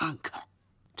你看看，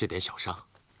这点小伤，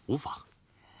无妨。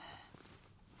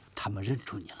他们认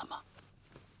出你了吗？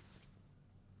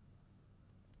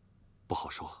不好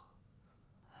说。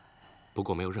不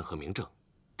过没有任何明证，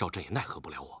赵振也奈何不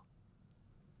了我。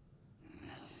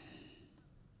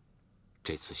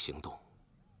这次行动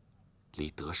离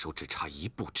得手只差一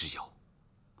步之遥。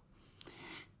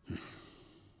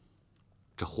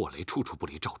这霍雷处处不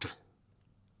离赵振，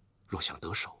若想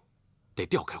得手，得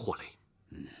调开霍雷。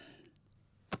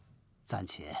暂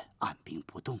且按兵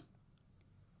不动，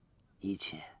一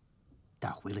切待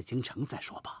回了京城再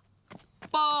说吧。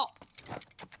报，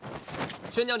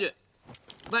宣将军，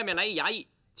外面来一衙役，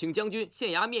请将军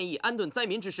县衙面议安顿灾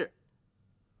民之事。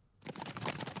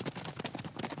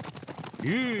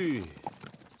吁！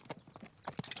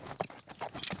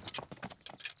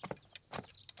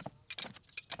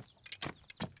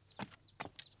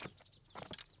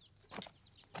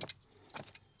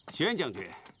宣将军，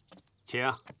请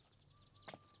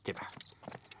这边。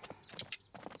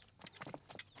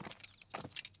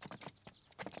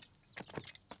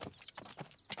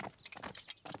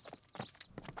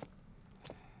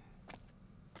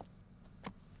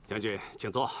将军，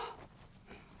请坐。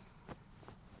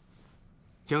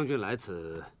将军来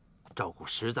此，照顾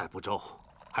实在不周，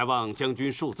还望将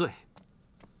军恕罪。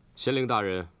县令大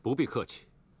人不必客气。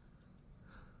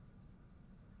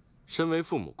身为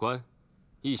父母官，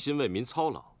一心为民操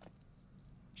劳，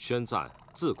宣赞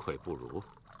自愧不如。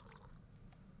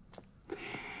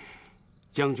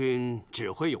将军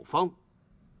指挥有方，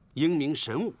英明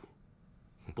神武，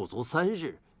不足3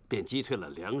日便击退了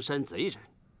梁山贼人，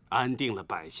安定了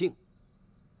百姓。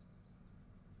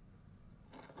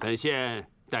本县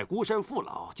代孤山父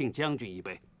老敬将军一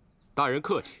杯。大人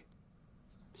客气。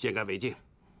先干为敬。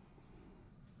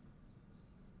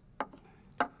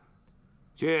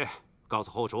去告诉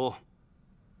后厨，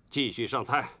继续上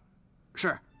菜。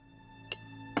是。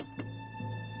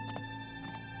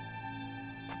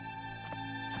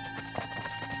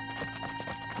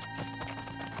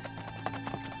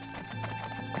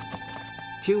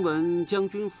听闻将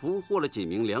军俘获了几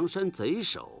名梁山贼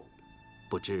首，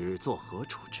不知作何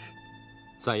处置？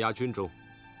在押军中，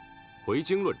回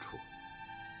京论处。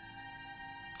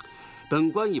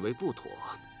本官以为不妥。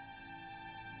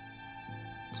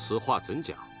此话怎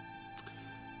讲？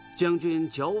将军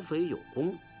剿匪有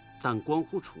功，但关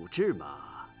乎处置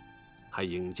嘛，还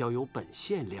应交由本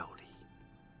县料理。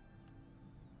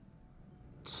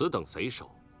此等贼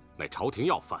首，乃朝廷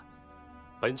要犯，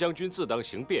本将军自当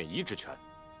行便宜之权。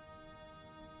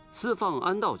私放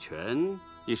安道权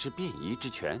也是便宜之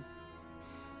权。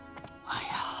哎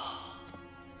呀，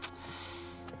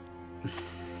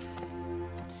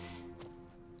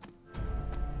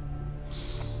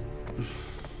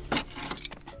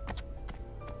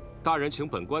大人请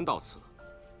本官到此，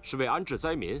是为安置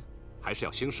灾民，还是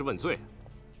要兴师问罪？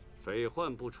匪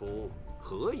患不除，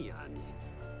何以安民？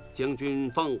将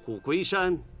军放虎归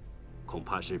山，恐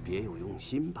怕是别有用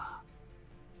心吧？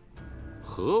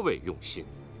何谓用心？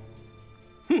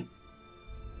哼！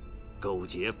勾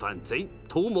结反贼，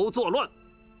图谋作乱，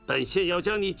本县要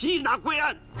将你缉拿归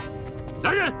案。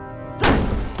来人，在！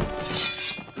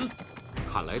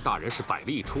看来大人是摆了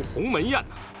一出鸿门宴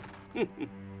呐！哼哼。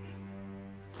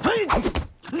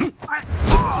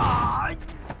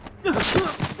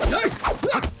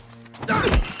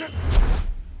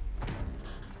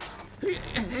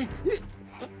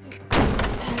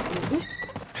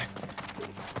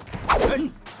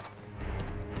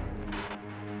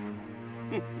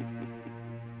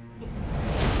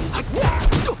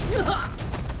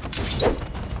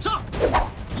上！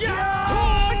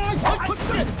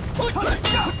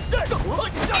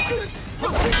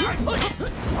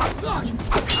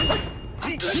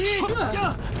站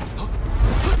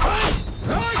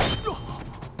住！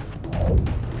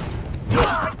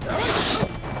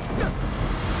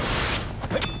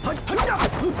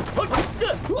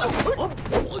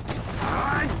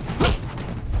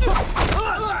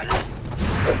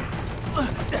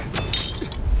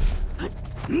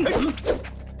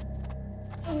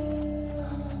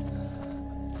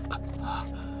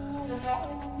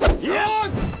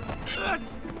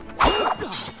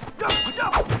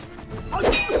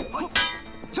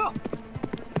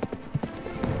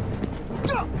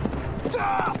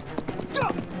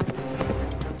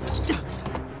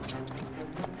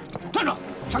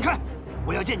闪开！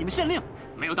我要见你们县令。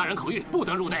没有大人口谕，不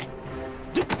得入内。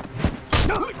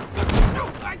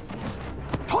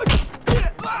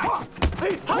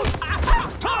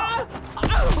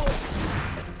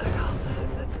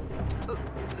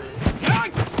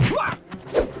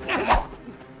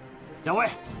两位，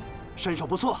身手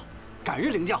不错，敢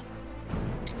日领教。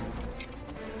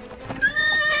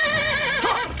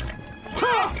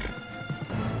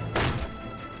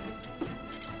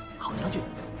好将军，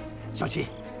小七，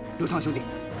刘唐兄弟，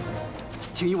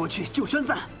请与我去救宣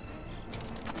赞。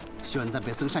宣赞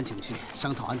被僧善请去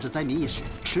商讨安置灾民一事，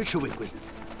迟迟未归。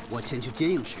我前去接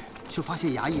应时，却发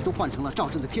现衙役都换成了赵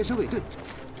镇的贴身卫队，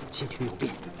其情有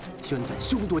变。宣赞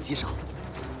凶多吉少。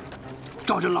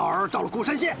赵镇老儿到了固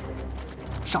山县，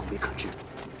尚未可知。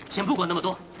先不管那么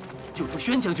多，救出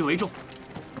宣将军为重。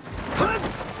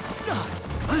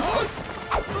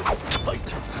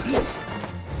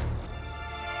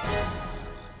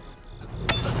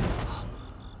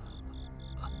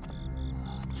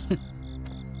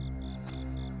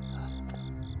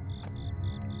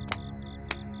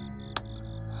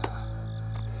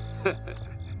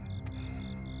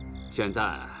宣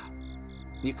赞，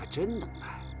你可真能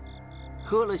耐，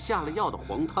喝了下了药的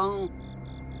黄汤，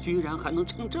居然还能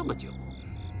撑这么久。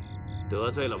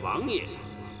得罪了王爷，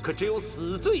可只有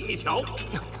死罪一条。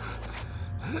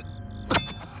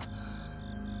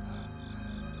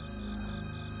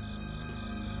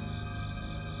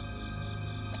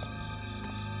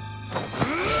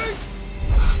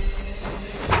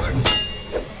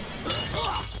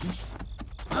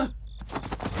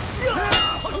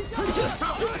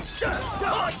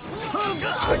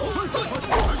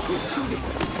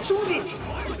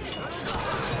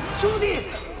兄弟！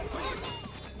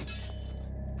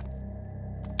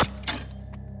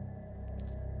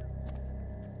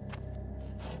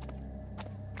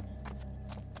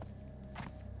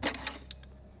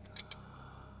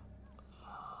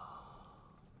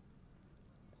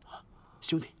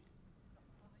兄弟，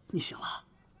你醒了。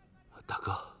大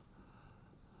哥。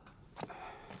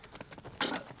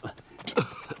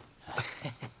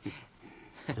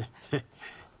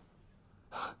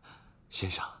先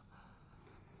生，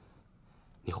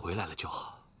你回来了就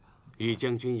好。与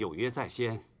将军有约在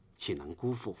先，岂能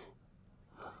辜负？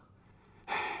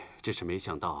只是没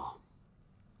想到，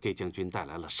给将军带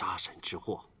来了杀身之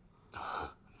祸。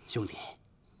兄弟，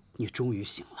你终于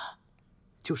醒了。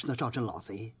就是那赵镇老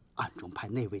贼暗中派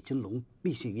内卫金龙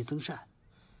密信于曾善，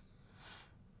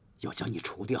要将你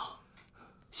除掉。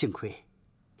幸亏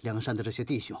梁山的这些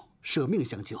弟兄舍命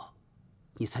相救，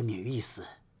你才免于一死。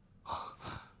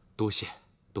多谢，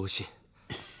多谢。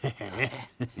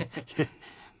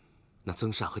那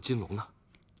曾善和金龙呢？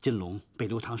金龙被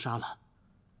刘唐杀了，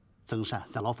曾善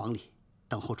在牢房里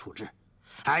等候处置。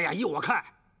哎呀，依我看，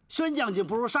宣将军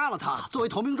不如杀了他，作为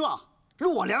投名状，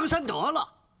入我梁山得了。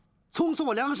从此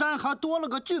我梁山还多了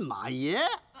个郡马爷。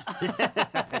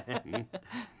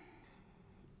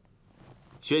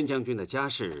宣将军的家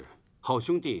事，好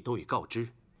兄弟都已告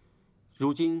知。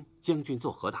如今将军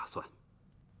作何打算？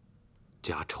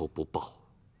家仇不报，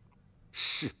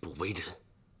誓不为人。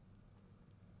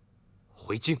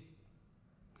回京。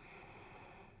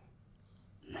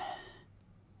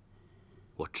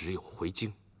我只有回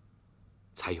京，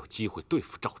才有机会对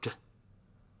付赵镇。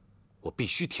我必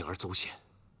须铤而走险。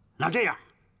那这样，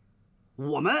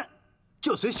我们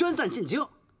就随宣赞进京，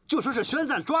就说是宣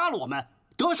赞抓了我们，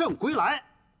得胜归来。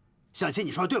小七，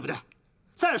你说对不对？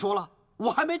再说了，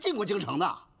我还没进过京城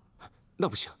呢。那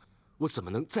不行，我怎么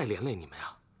能再连累你们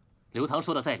啊？刘唐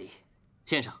说的在理，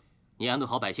先生，你安顿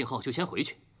好百姓后就先回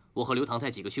去。我和刘唐带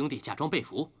几个兄弟假装被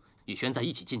俘，与宣赞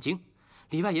一起进京，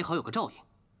里外也好有个照应。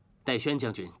待宣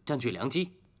将军占据良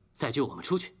机，再救我们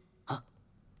出去。啊，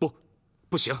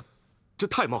不行，这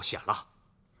太冒险了。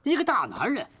一个大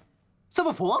男人，这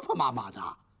么婆婆妈妈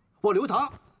的，我刘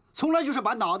唐从来就是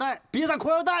把脑袋别在裤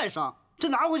腰带上，这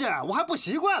拿回去我还不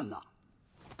习惯呢。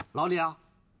老李啊，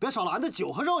别少了俺的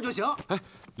酒和肉就行。哎，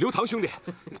刘唐兄弟，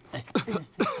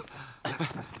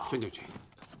宣将军，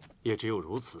也只有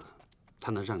如此，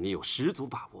才能让你有十足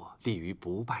把握立于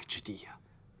不败之地呀。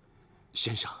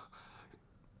先生，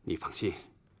你放心，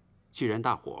既然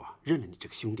大伙认了你这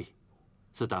个兄弟，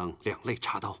自当两肋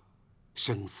插刀，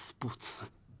生死不辞。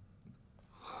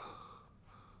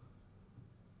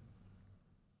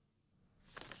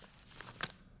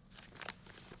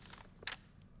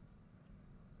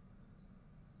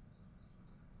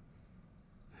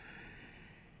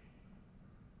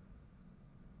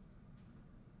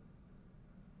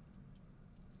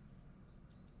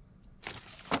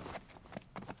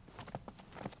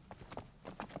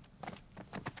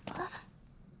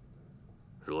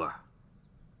如儿，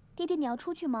爹爹，你要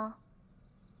出去吗？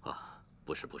啊，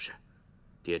不是，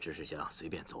爹只是想随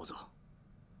便走走。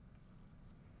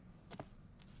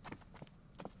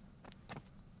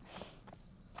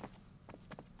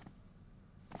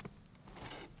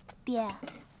爹，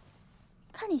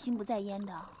看你心不在焉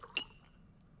的，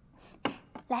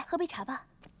来喝杯茶吧。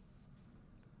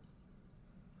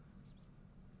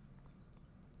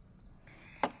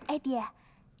哎，爹，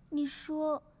你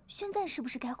说宣赞是不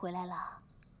是该回来了？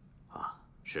啊，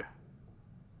是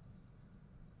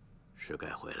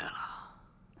该回来了。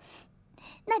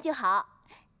那就好，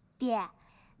爹，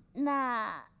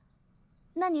那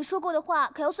你说过的话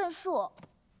可要算数。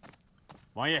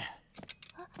王爷，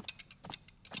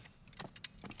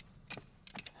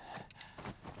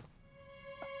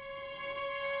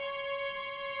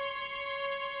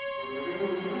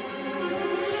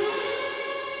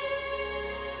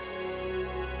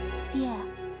爹，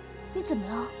你怎么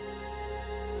了？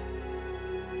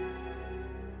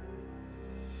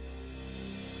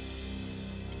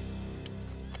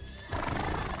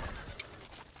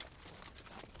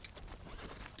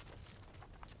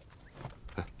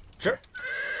是。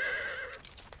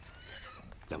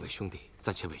两位兄弟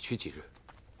暂且委屈几日，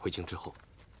回京之后，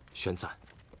宣赞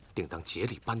定当竭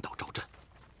力扳倒赵振。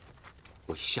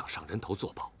我已向上人头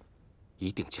作保，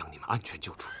一定将你们安全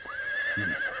救出。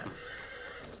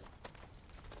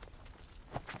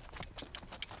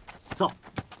走。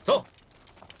走。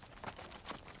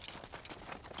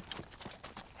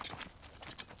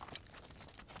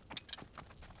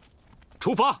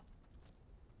出发。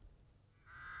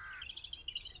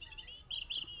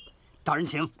大人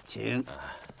请，请。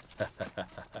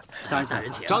大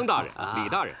人请。张大人、李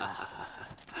大人。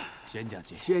宣将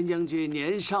军，宣将军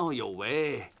年少有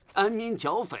为，安民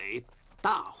剿匪，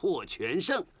大获全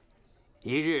胜，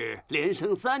一日连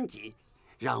升3级，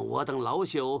让我等老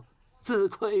朽自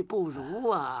愧不如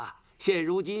啊！现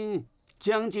如今，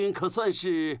将军可算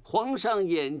是皇上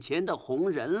眼前的红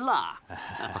人了。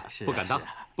不敢当，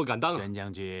不敢当。宣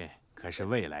将军可是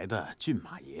未来的郡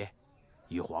马爷，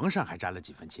与皇上还沾了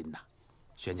几分亲呢。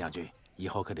宣将军以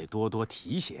后可得多多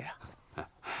提携呀。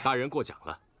大人过奖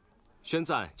了，宣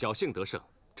赞侥幸得胜，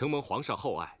承蒙皇上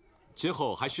厚爱，今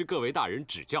后还需各位大人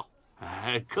指教。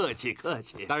哎，客气客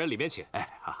气。大人里面请。哎，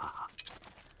好。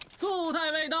肃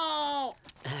太尉到。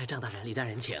张大人、李大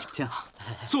人请。请。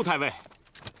肃太尉。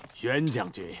宣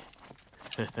将军。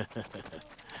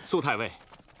肃太尉，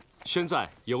宣赞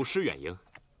有失远迎。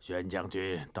宣将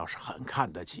军倒是很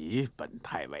看得起本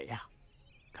太尉呀。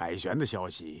凯旋的消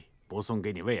息不送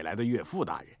给你未来的岳父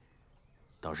大人，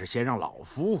倒是先让老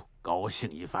夫高兴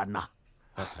一番呐。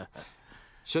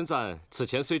宣赞此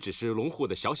前虽只是龙户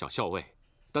的小校尉，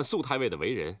但肃太尉的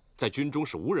为人在军中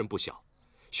是无人不晓。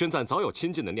宣赞早有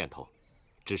亲近的念头，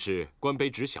只是官卑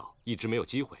职小，一直没有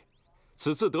机会。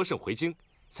此次得胜回京，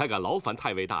才敢劳烦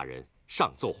太尉大人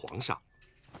上奏皇上。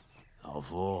老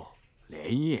夫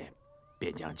连夜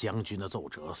便将将军的奏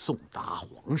折送达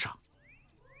皇上。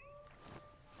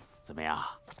怎么样？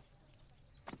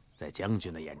在将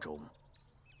军的眼中，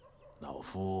老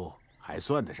夫还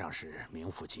算得上是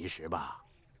名副其实吧？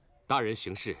大人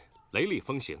行事雷厉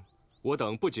风行，我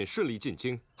等不仅顺利进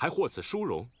京，还获此殊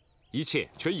荣，一切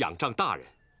全仰仗大人。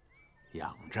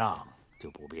仰仗就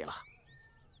不必了，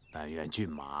但愿骏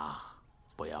马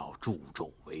不要助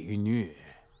纣为虐。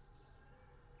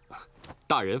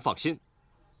大人放心。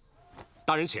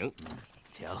大人请。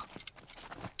请。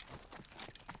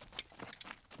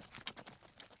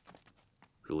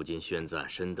如今宣赞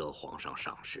深得皇上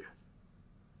赏识，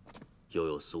又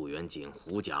有肃元警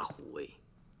狐假虎威，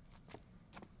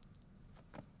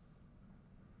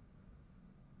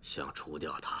想除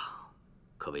掉他，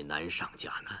可谓难上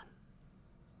加难。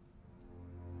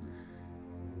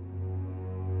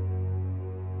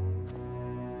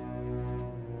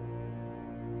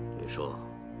你说，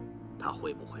他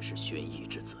会不会是宣义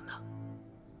之子呢？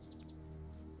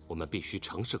我们必须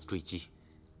乘胜追击，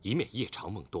以免夜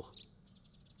长梦多。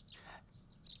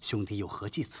兄弟有何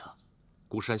计策？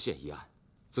孤山县一案，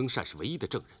曾善是唯一的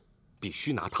证人，必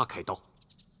须拿他开刀。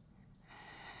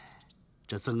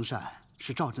这曾善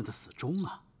是赵振的死忠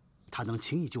啊，他能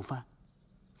轻易就范？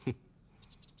哼，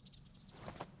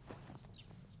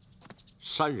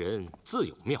山人自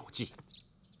有妙计。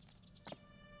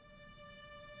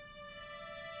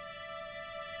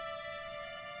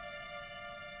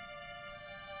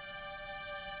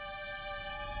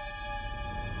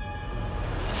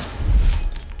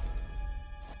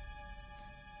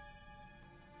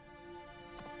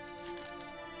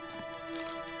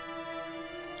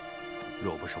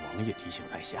若不是王爷提醒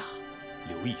在下，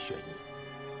留意宣义，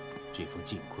这封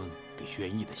靖坤给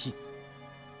宣义的信，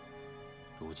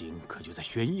如今可就在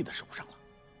宣义的手上了。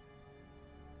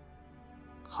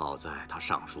好在他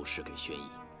上书是给宣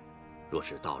义，若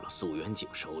是到了素元景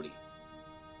手里，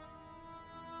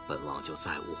本王就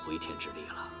再无回天之力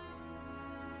了。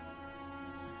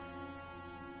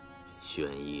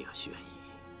宣义啊，宣义，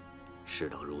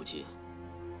事到如今，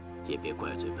也别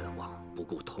怪罪本王不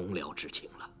顾同僚之情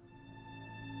了。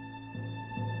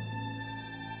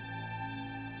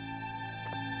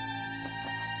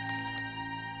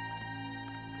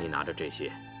你拿着这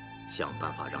些，想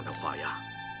办法让他画押，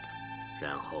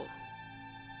然后意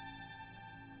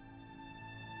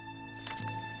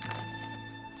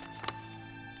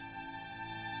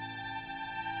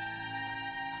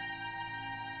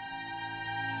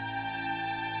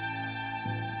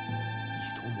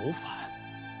图谋反。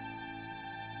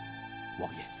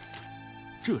王爷，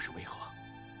这是为何？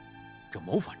这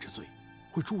谋反之罪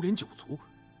会株连九族，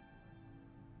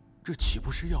这岂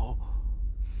不是要……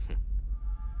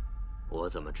我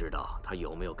怎么知道他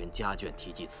有没有跟家眷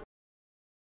提及此？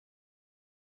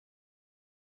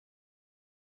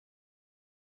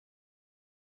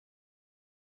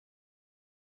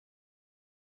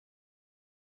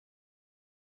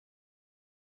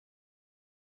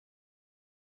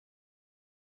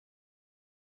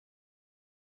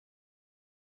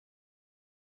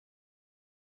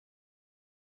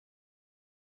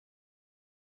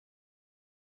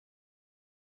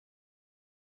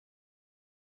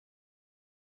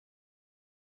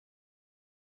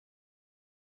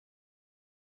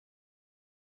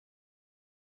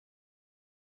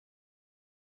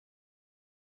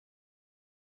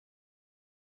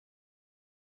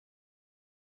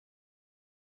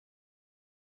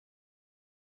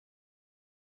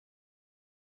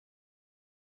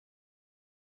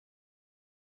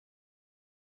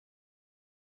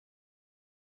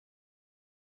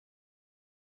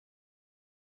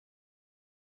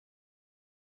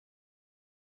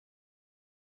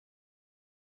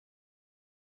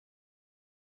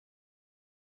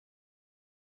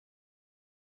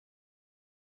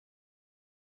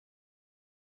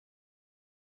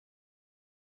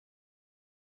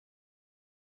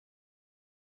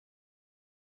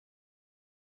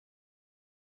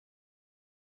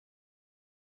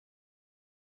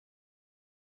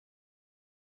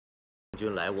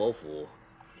君来我府，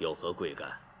有何贵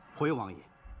干？回王爷，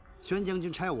宣将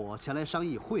军差我前来商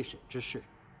议会审之事。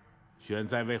宣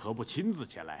在为何不亲自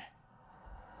前来？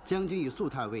将军与肃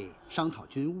太尉商讨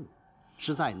军务，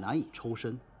实在难以抽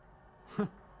身。哼，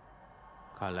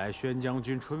看来宣将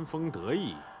军春风得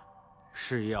意，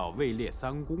是要位列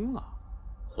三公啊！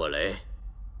火雷，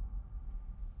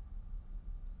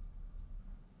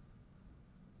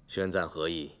宣赞何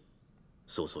意？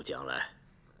速速讲来。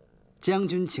将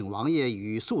军请王爷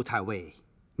与肃太尉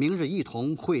明日一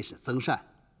同会审曾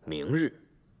善。明日？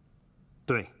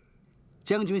对，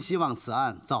将军希望此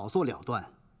案早做了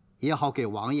断，也好给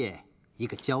王爷一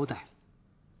个交代。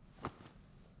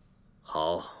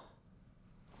好。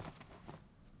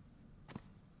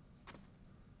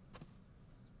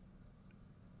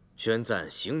宣赞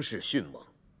行事迅猛，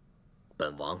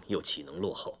本王又岂能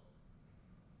落后？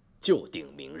就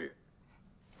定明日。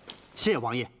谢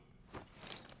王爷。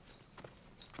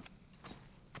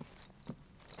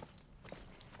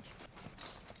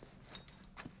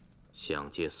想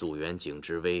借素元景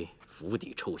之威，釜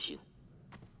底抽薪，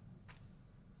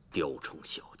雕虫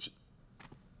小技。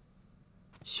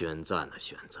宣赞啊，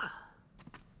宣赞！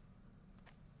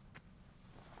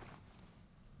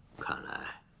看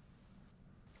来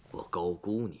我高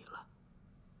估你了。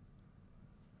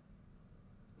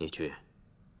你去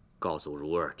告诉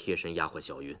如儿贴身丫鬟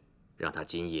小云，让她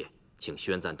今夜请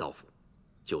宣赞到府，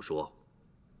就说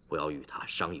我要与他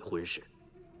商议婚事。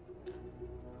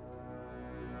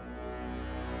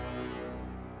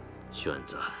宣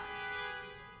赞，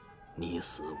你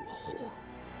死我活，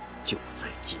就在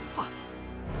今晚。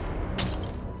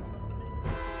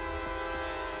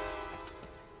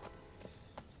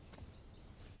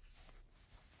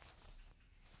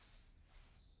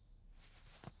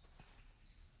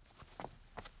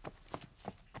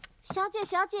小姐，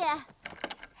小姐，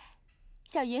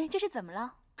小云，这是怎么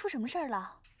了？出什么事儿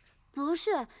了？不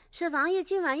是，是王爷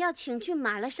今晚要请郡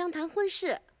马来商谈婚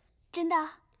事。真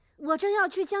的？我正要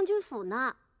去将军府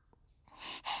呢。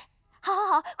好，好，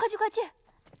好，快去，快去！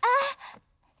哎，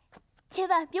千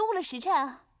万别误了时辰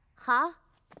啊！好。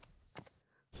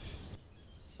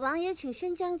王爷请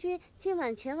宣将军今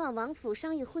晚前往王府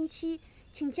商议婚期，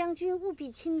请将军务必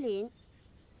亲临。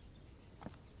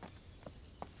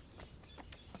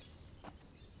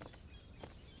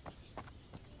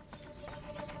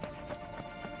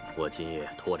我今夜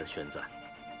拖着宣赞，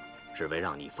只为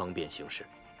让你方便行事。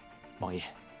王爷，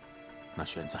那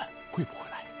宣赞会不会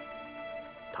来？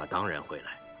他当然会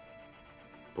来，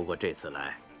不过这次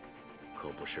来，可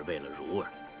不是为了如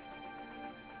儿。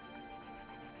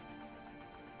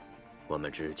我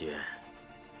们之间，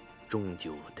终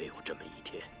究得有这么一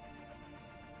天。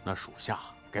那属下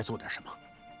该做点什么？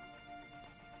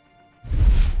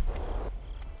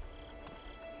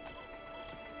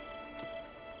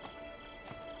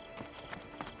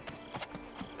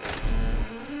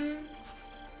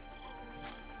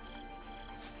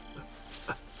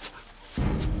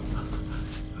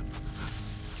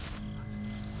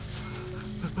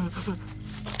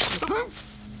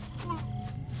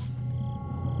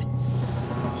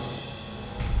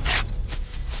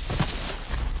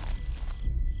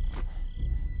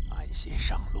安心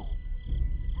上路，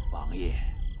王爷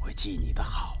会记你的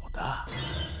好的。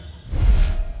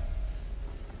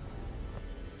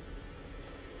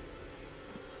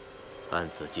按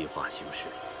此计划行事，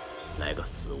来个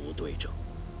死无对证。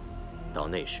到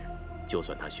那时，就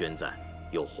算他宣赞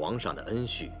有皇上的恩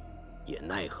恤，也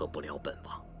奈何不了本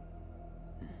王。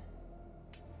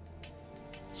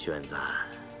宣赞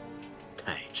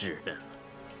太稚嫩了，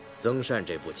曾善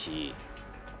这步棋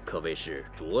可谓是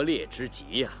拙劣之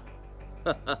极呀！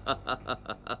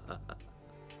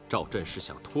赵振是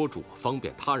想拖住我，方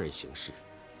便他人行事。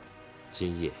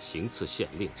今夜行刺县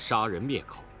令，杀人灭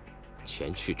口，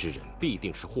前去之人必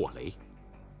定是霍雷。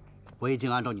我已经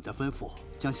按照你的吩咐，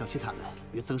将小七他们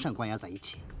与曾善关押在一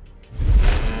起。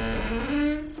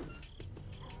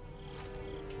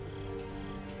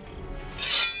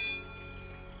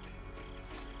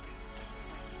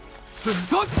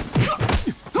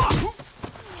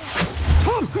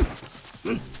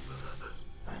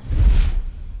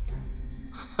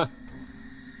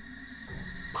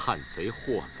叛贼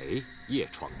霍雷夜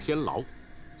闯天牢，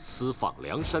私放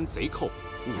梁山贼寇，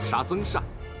误杀曾善，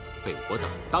被我等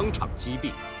当场击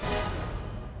毙。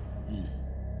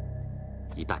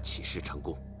一旦起事成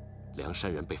功，梁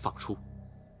山人被放出，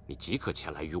你即刻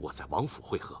前来与我在王府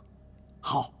会合。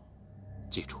好，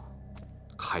记住，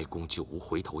开弓就无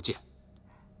回头箭，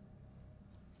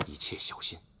一切小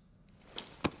心。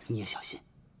你也小心。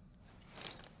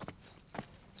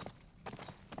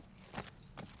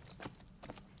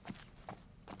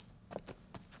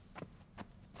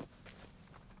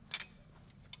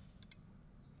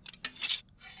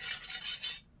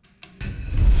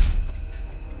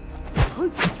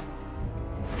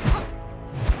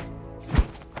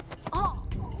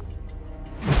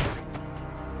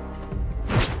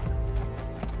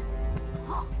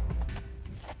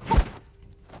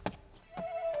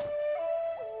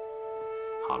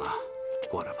好了，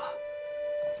过来吧。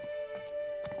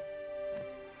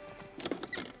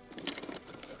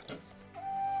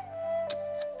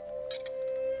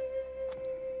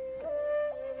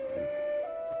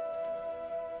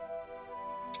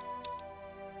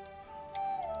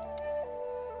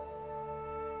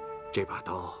这把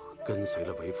刀跟随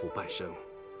了为父半生，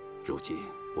如今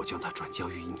我将它转交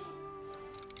于你。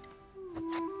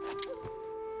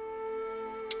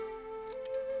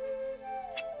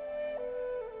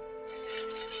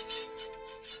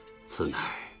此乃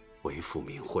为父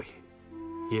名讳，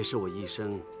也是我一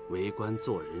生为官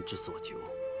做人之所求。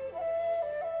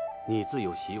你自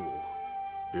有习武，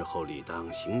日后理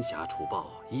当行侠除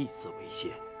暴，义字为先。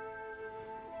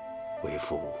为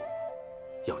父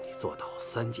要你做到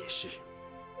3件事：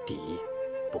第一，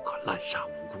不可滥杀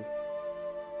无辜；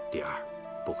第二，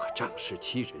不可仗势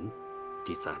欺人；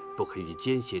第三，不可与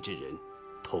奸邪之人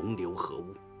同流合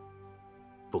污，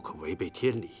不可违背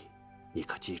天理。你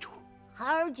可记住？孩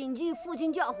儿谨记父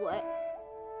亲教诲。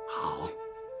好。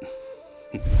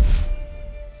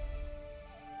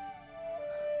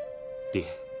爹，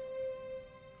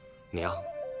娘，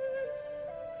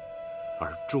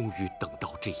儿终于等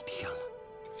到这一天了。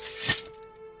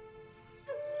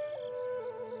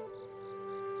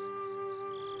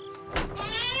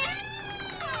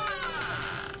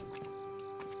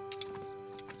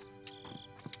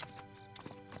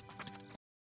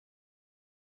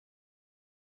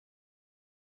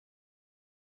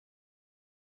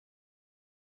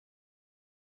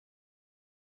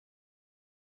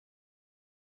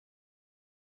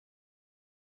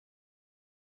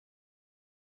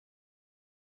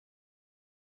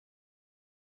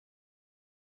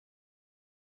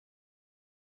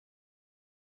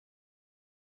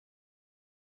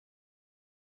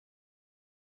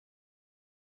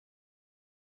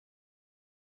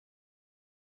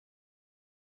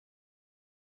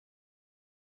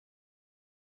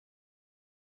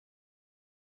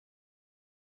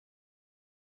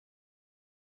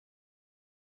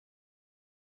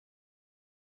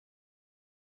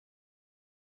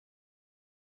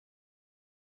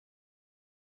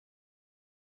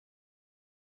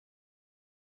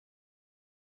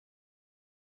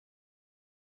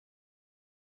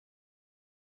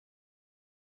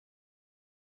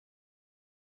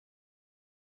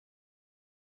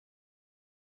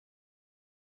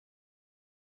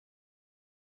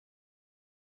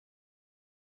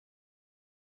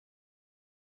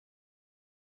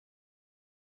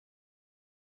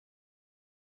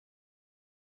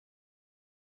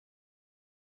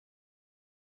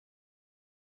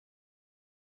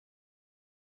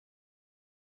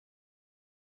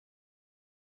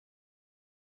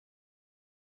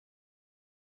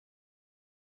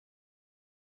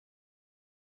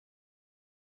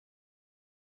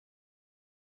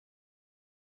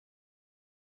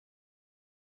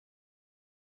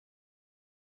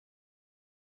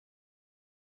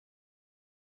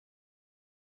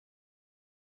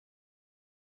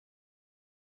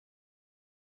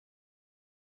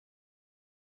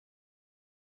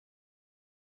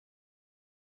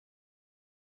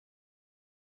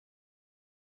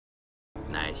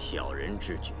乃小人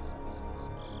之举。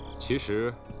其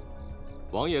实，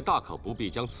王爷大可不必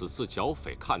将此次剿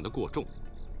匪看得过重。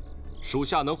属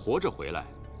下能活着回来，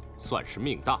算是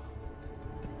命大。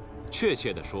确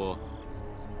切地说，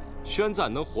宣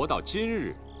赞能活到今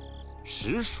日，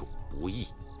实属不易。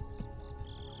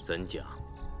怎讲？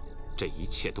这一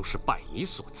切都是拜你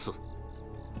所赐。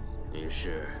您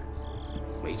是？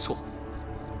没错。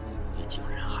你竟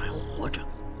然还活着！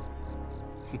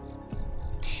哼，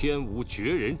天无绝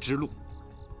人之路。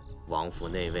王府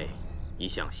内卫一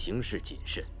向行事谨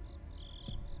慎，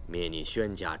灭你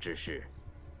宣家之事，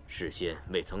事先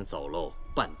未曾走漏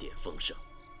半点风声。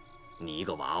你一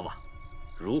个娃娃，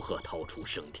如何逃出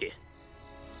升天？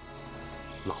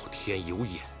老天有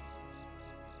眼，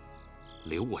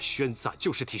留我宣赞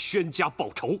就是替宣家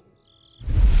报仇。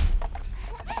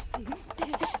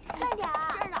快点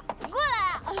儿，过来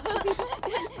啊！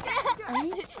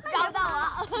找到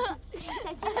了，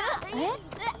小心啊！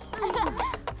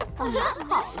好了，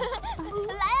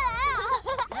来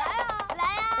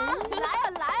呀！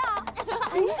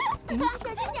小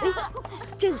心点儿！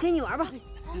这个给你玩吧。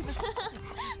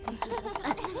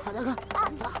哎，好大哥，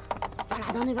走，咱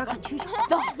俩到那边看蛐蛐。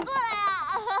走，过来啊！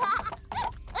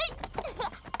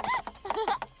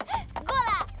过来！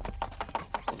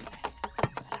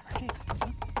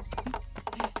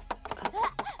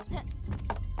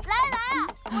来啊！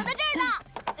我在这儿呢，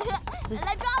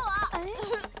来抓我！哎，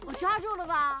我抓住了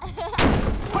吧？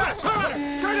快，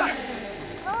跟着！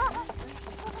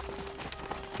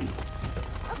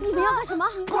你们要干什么？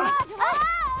过来！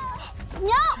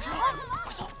娘！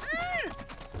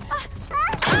快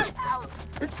走！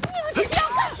你们这是要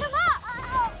干什么？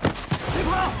别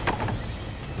跑！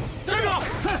跟着！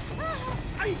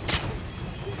哎！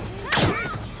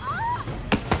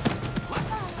快，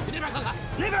去那边看看！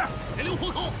那边，别留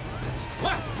活口！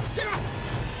快，这边！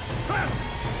快！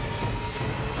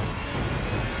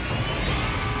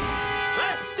来，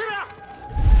这边！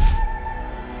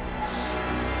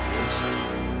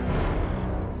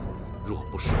若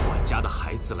不是管家的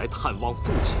孩子来探望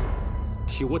父亲，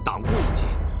替我挡过一劫，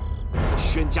我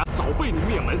宣家早被你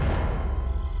灭门。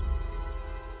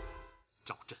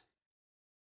赵振，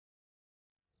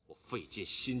我费尽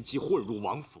心机混入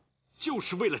王府，就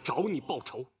是为了找你报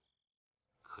仇。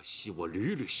可惜我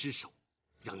屡屡失手，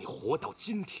让你活到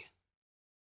今天。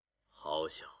好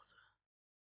小子，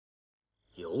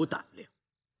有胆量，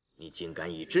你竟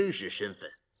敢以真实身份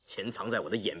潜藏在我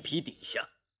的眼皮底下，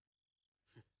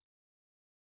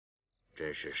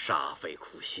真是煞费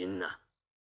苦心呐！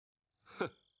哼，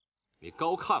你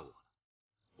高看我了。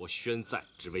我宣赞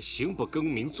只为行不更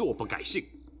名，坐不改姓，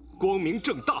光明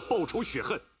正大报仇雪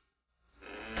恨。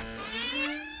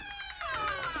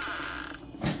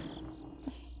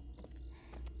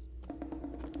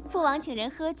父王请人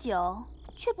喝酒，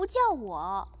却不叫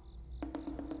我。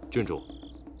郡主，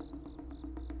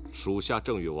属下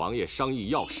正与王爷商议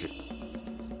要事。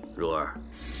如儿，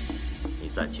你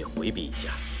暂且回避一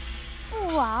下。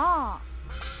父王，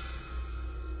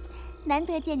难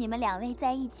得见你们两位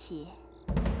在一起。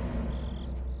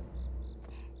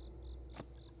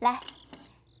来，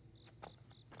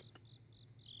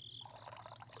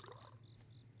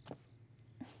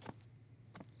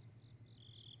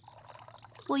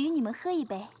我与你们喝一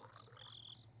杯。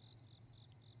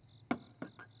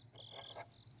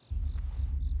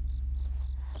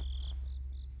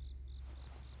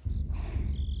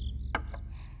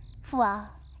父王，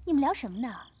你们聊什么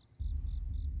呢？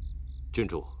郡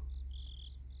主，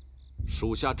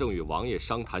属下正与王爷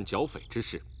商谈剿匪之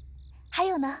事。还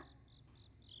有呢？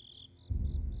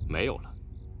没有了。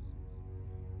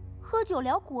喝酒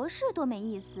聊国事多没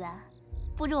意思啊！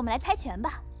不如我们来猜拳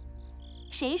吧，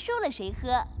谁输了谁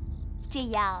喝，这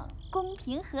样公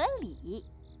平合理。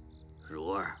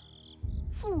如儿，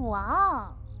父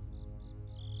王，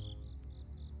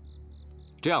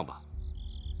这样吧，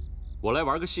我来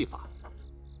玩个戏法。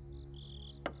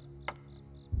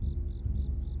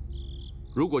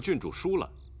如果郡主输了，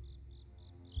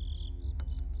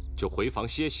就回房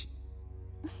歇息。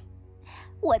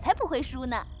我才不会输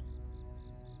呢！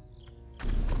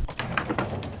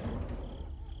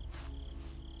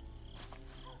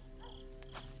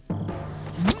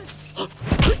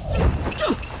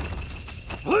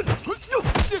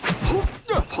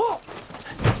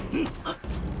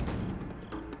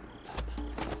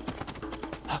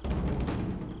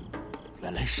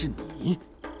原来是你，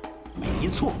没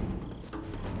错。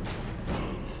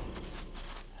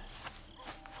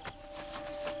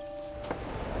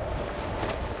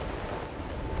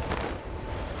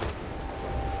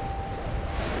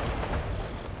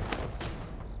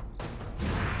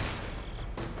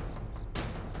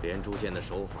连珠剑的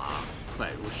手法快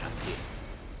如闪电，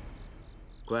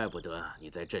怪不得你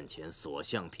在阵前所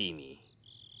向披靡。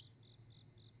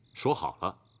说好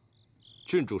了，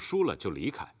郡主输了就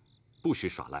离开，不许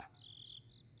耍赖。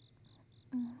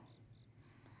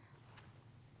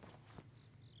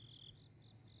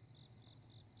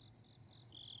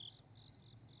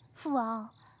父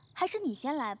王，还是你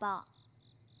先来吧。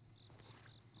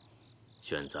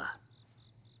宣赞，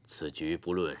此局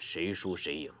不论谁输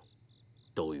谁赢，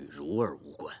都与如儿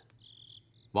无关。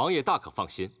王爷大可放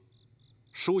心，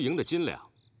输赢的斤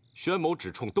两，宣某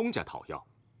只冲东家讨要。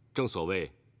正所谓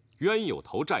冤有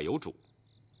头，债有主。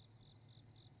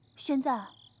宣赞，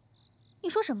你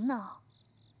说什么呢？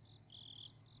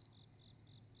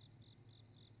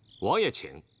王爷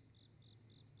请。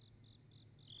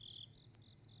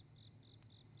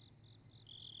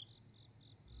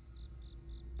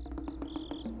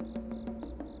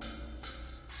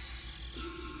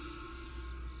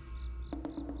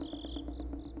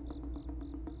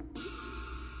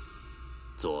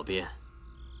左边。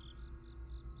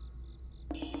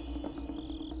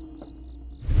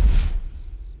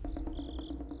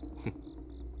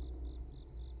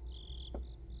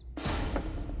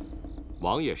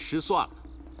王爷失算了，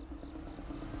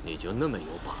你就那么有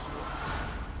把握？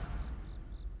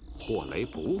霍雷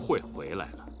不会回来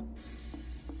了。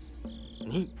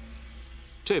你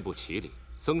这步棋里，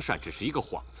曾善只是一个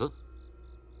幌子。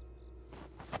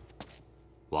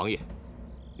王爷，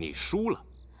你输了。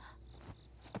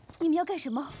你们要干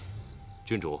什么？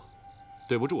郡主，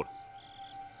对不住了，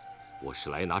我是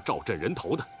来拿赵镇人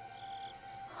头的。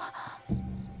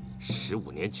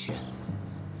15年前，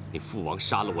你父王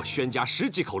杀了我宣家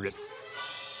10几口人，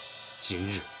今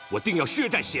日我定要血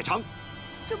战血偿。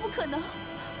这不可能，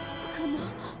不可能，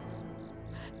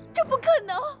这不可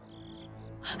能！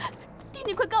爹，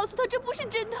你快告诉他这不是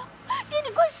真的！爹，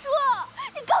你快说，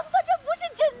你告诉他这不是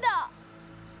真的！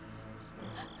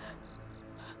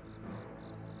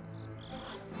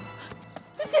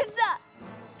现在，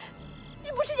你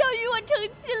不是要与我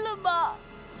成亲了吗？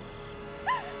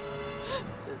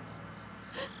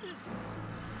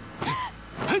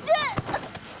宣，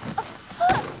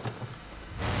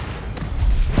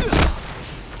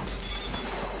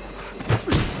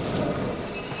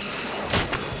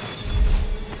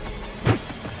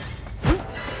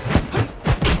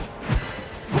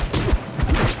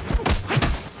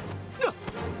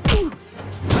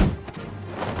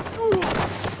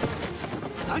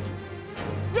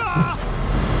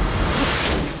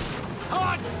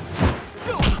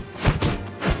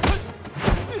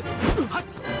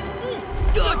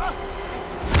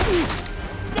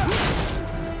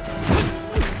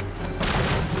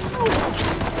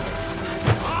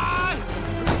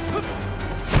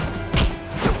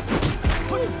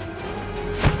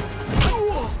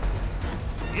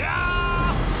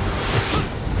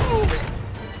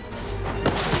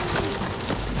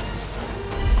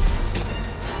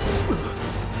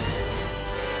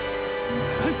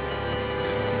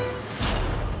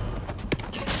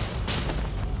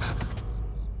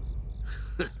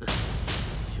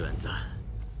宣赞，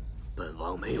本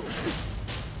王没有输，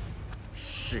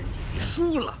是你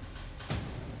输了。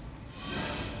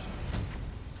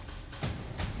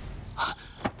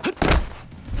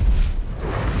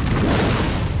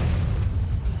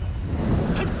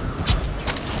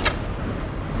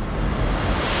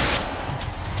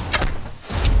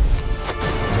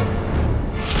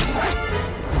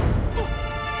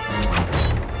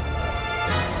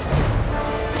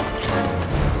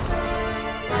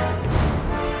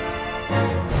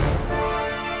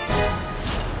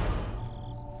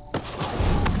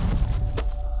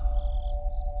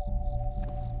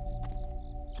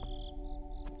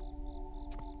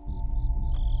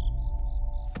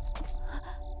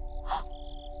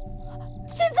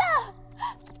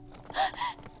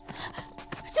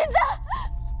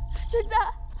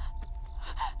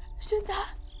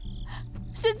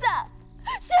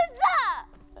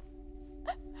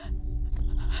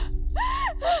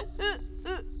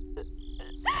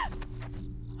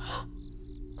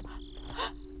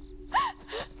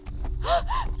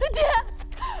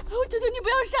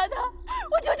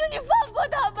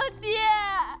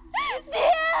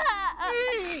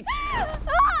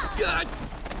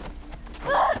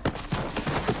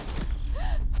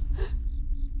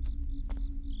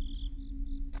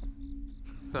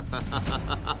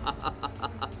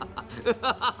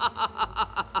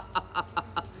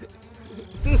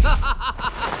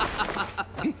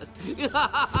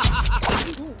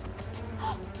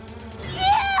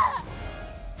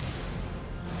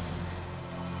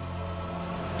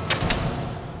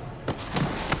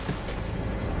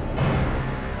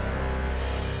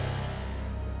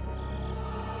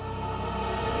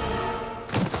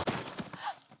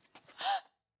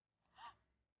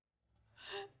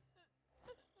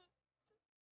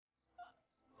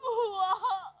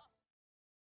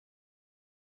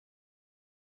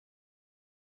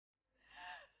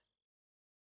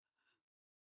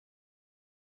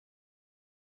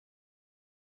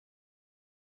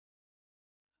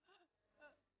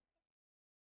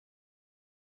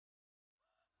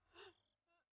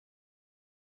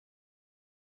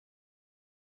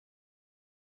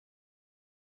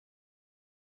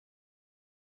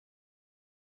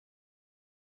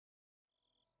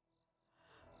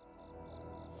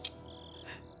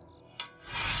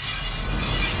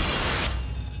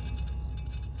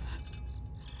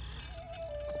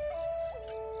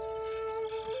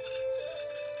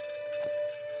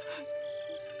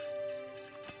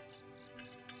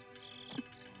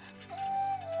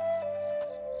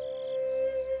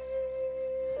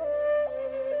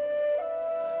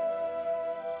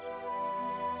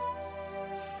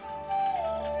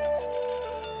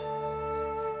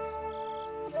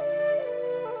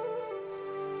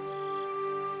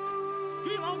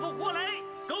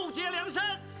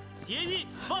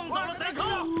放走了贼寇！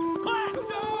快，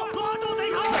抓住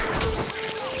贼寇！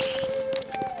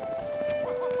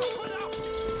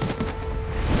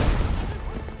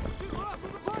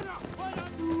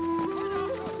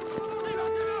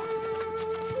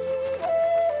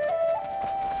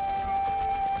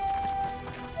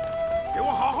给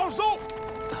我好好搜，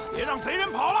别让贼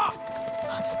人跑了！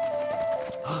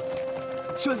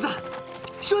宣赞，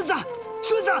宣赞，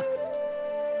宣赞！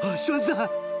啊，宣赞，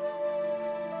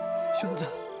宣赞！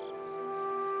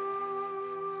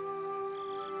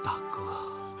大哥，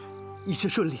一切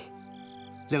顺利，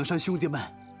梁山兄弟们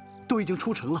都已经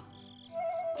出城了，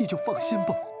你就放心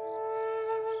吧。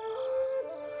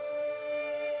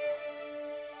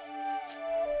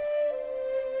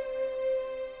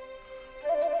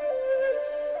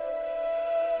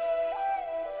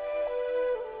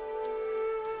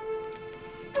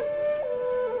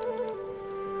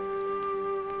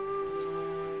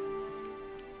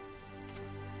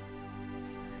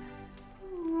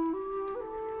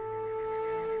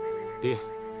爹，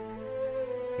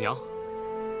娘，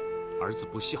儿子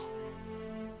不孝，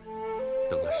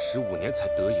等了15年才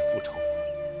得以复仇。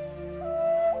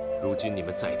如今你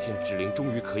们在天之灵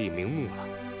终于可以瞑目了。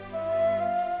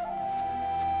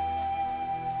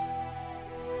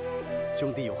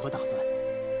兄弟有何打算？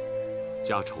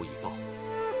家仇已报，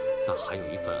但还有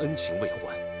一份恩情未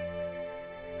还。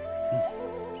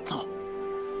走，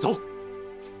走。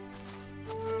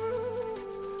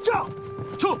撤，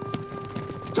撤，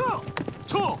撤，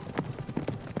撤。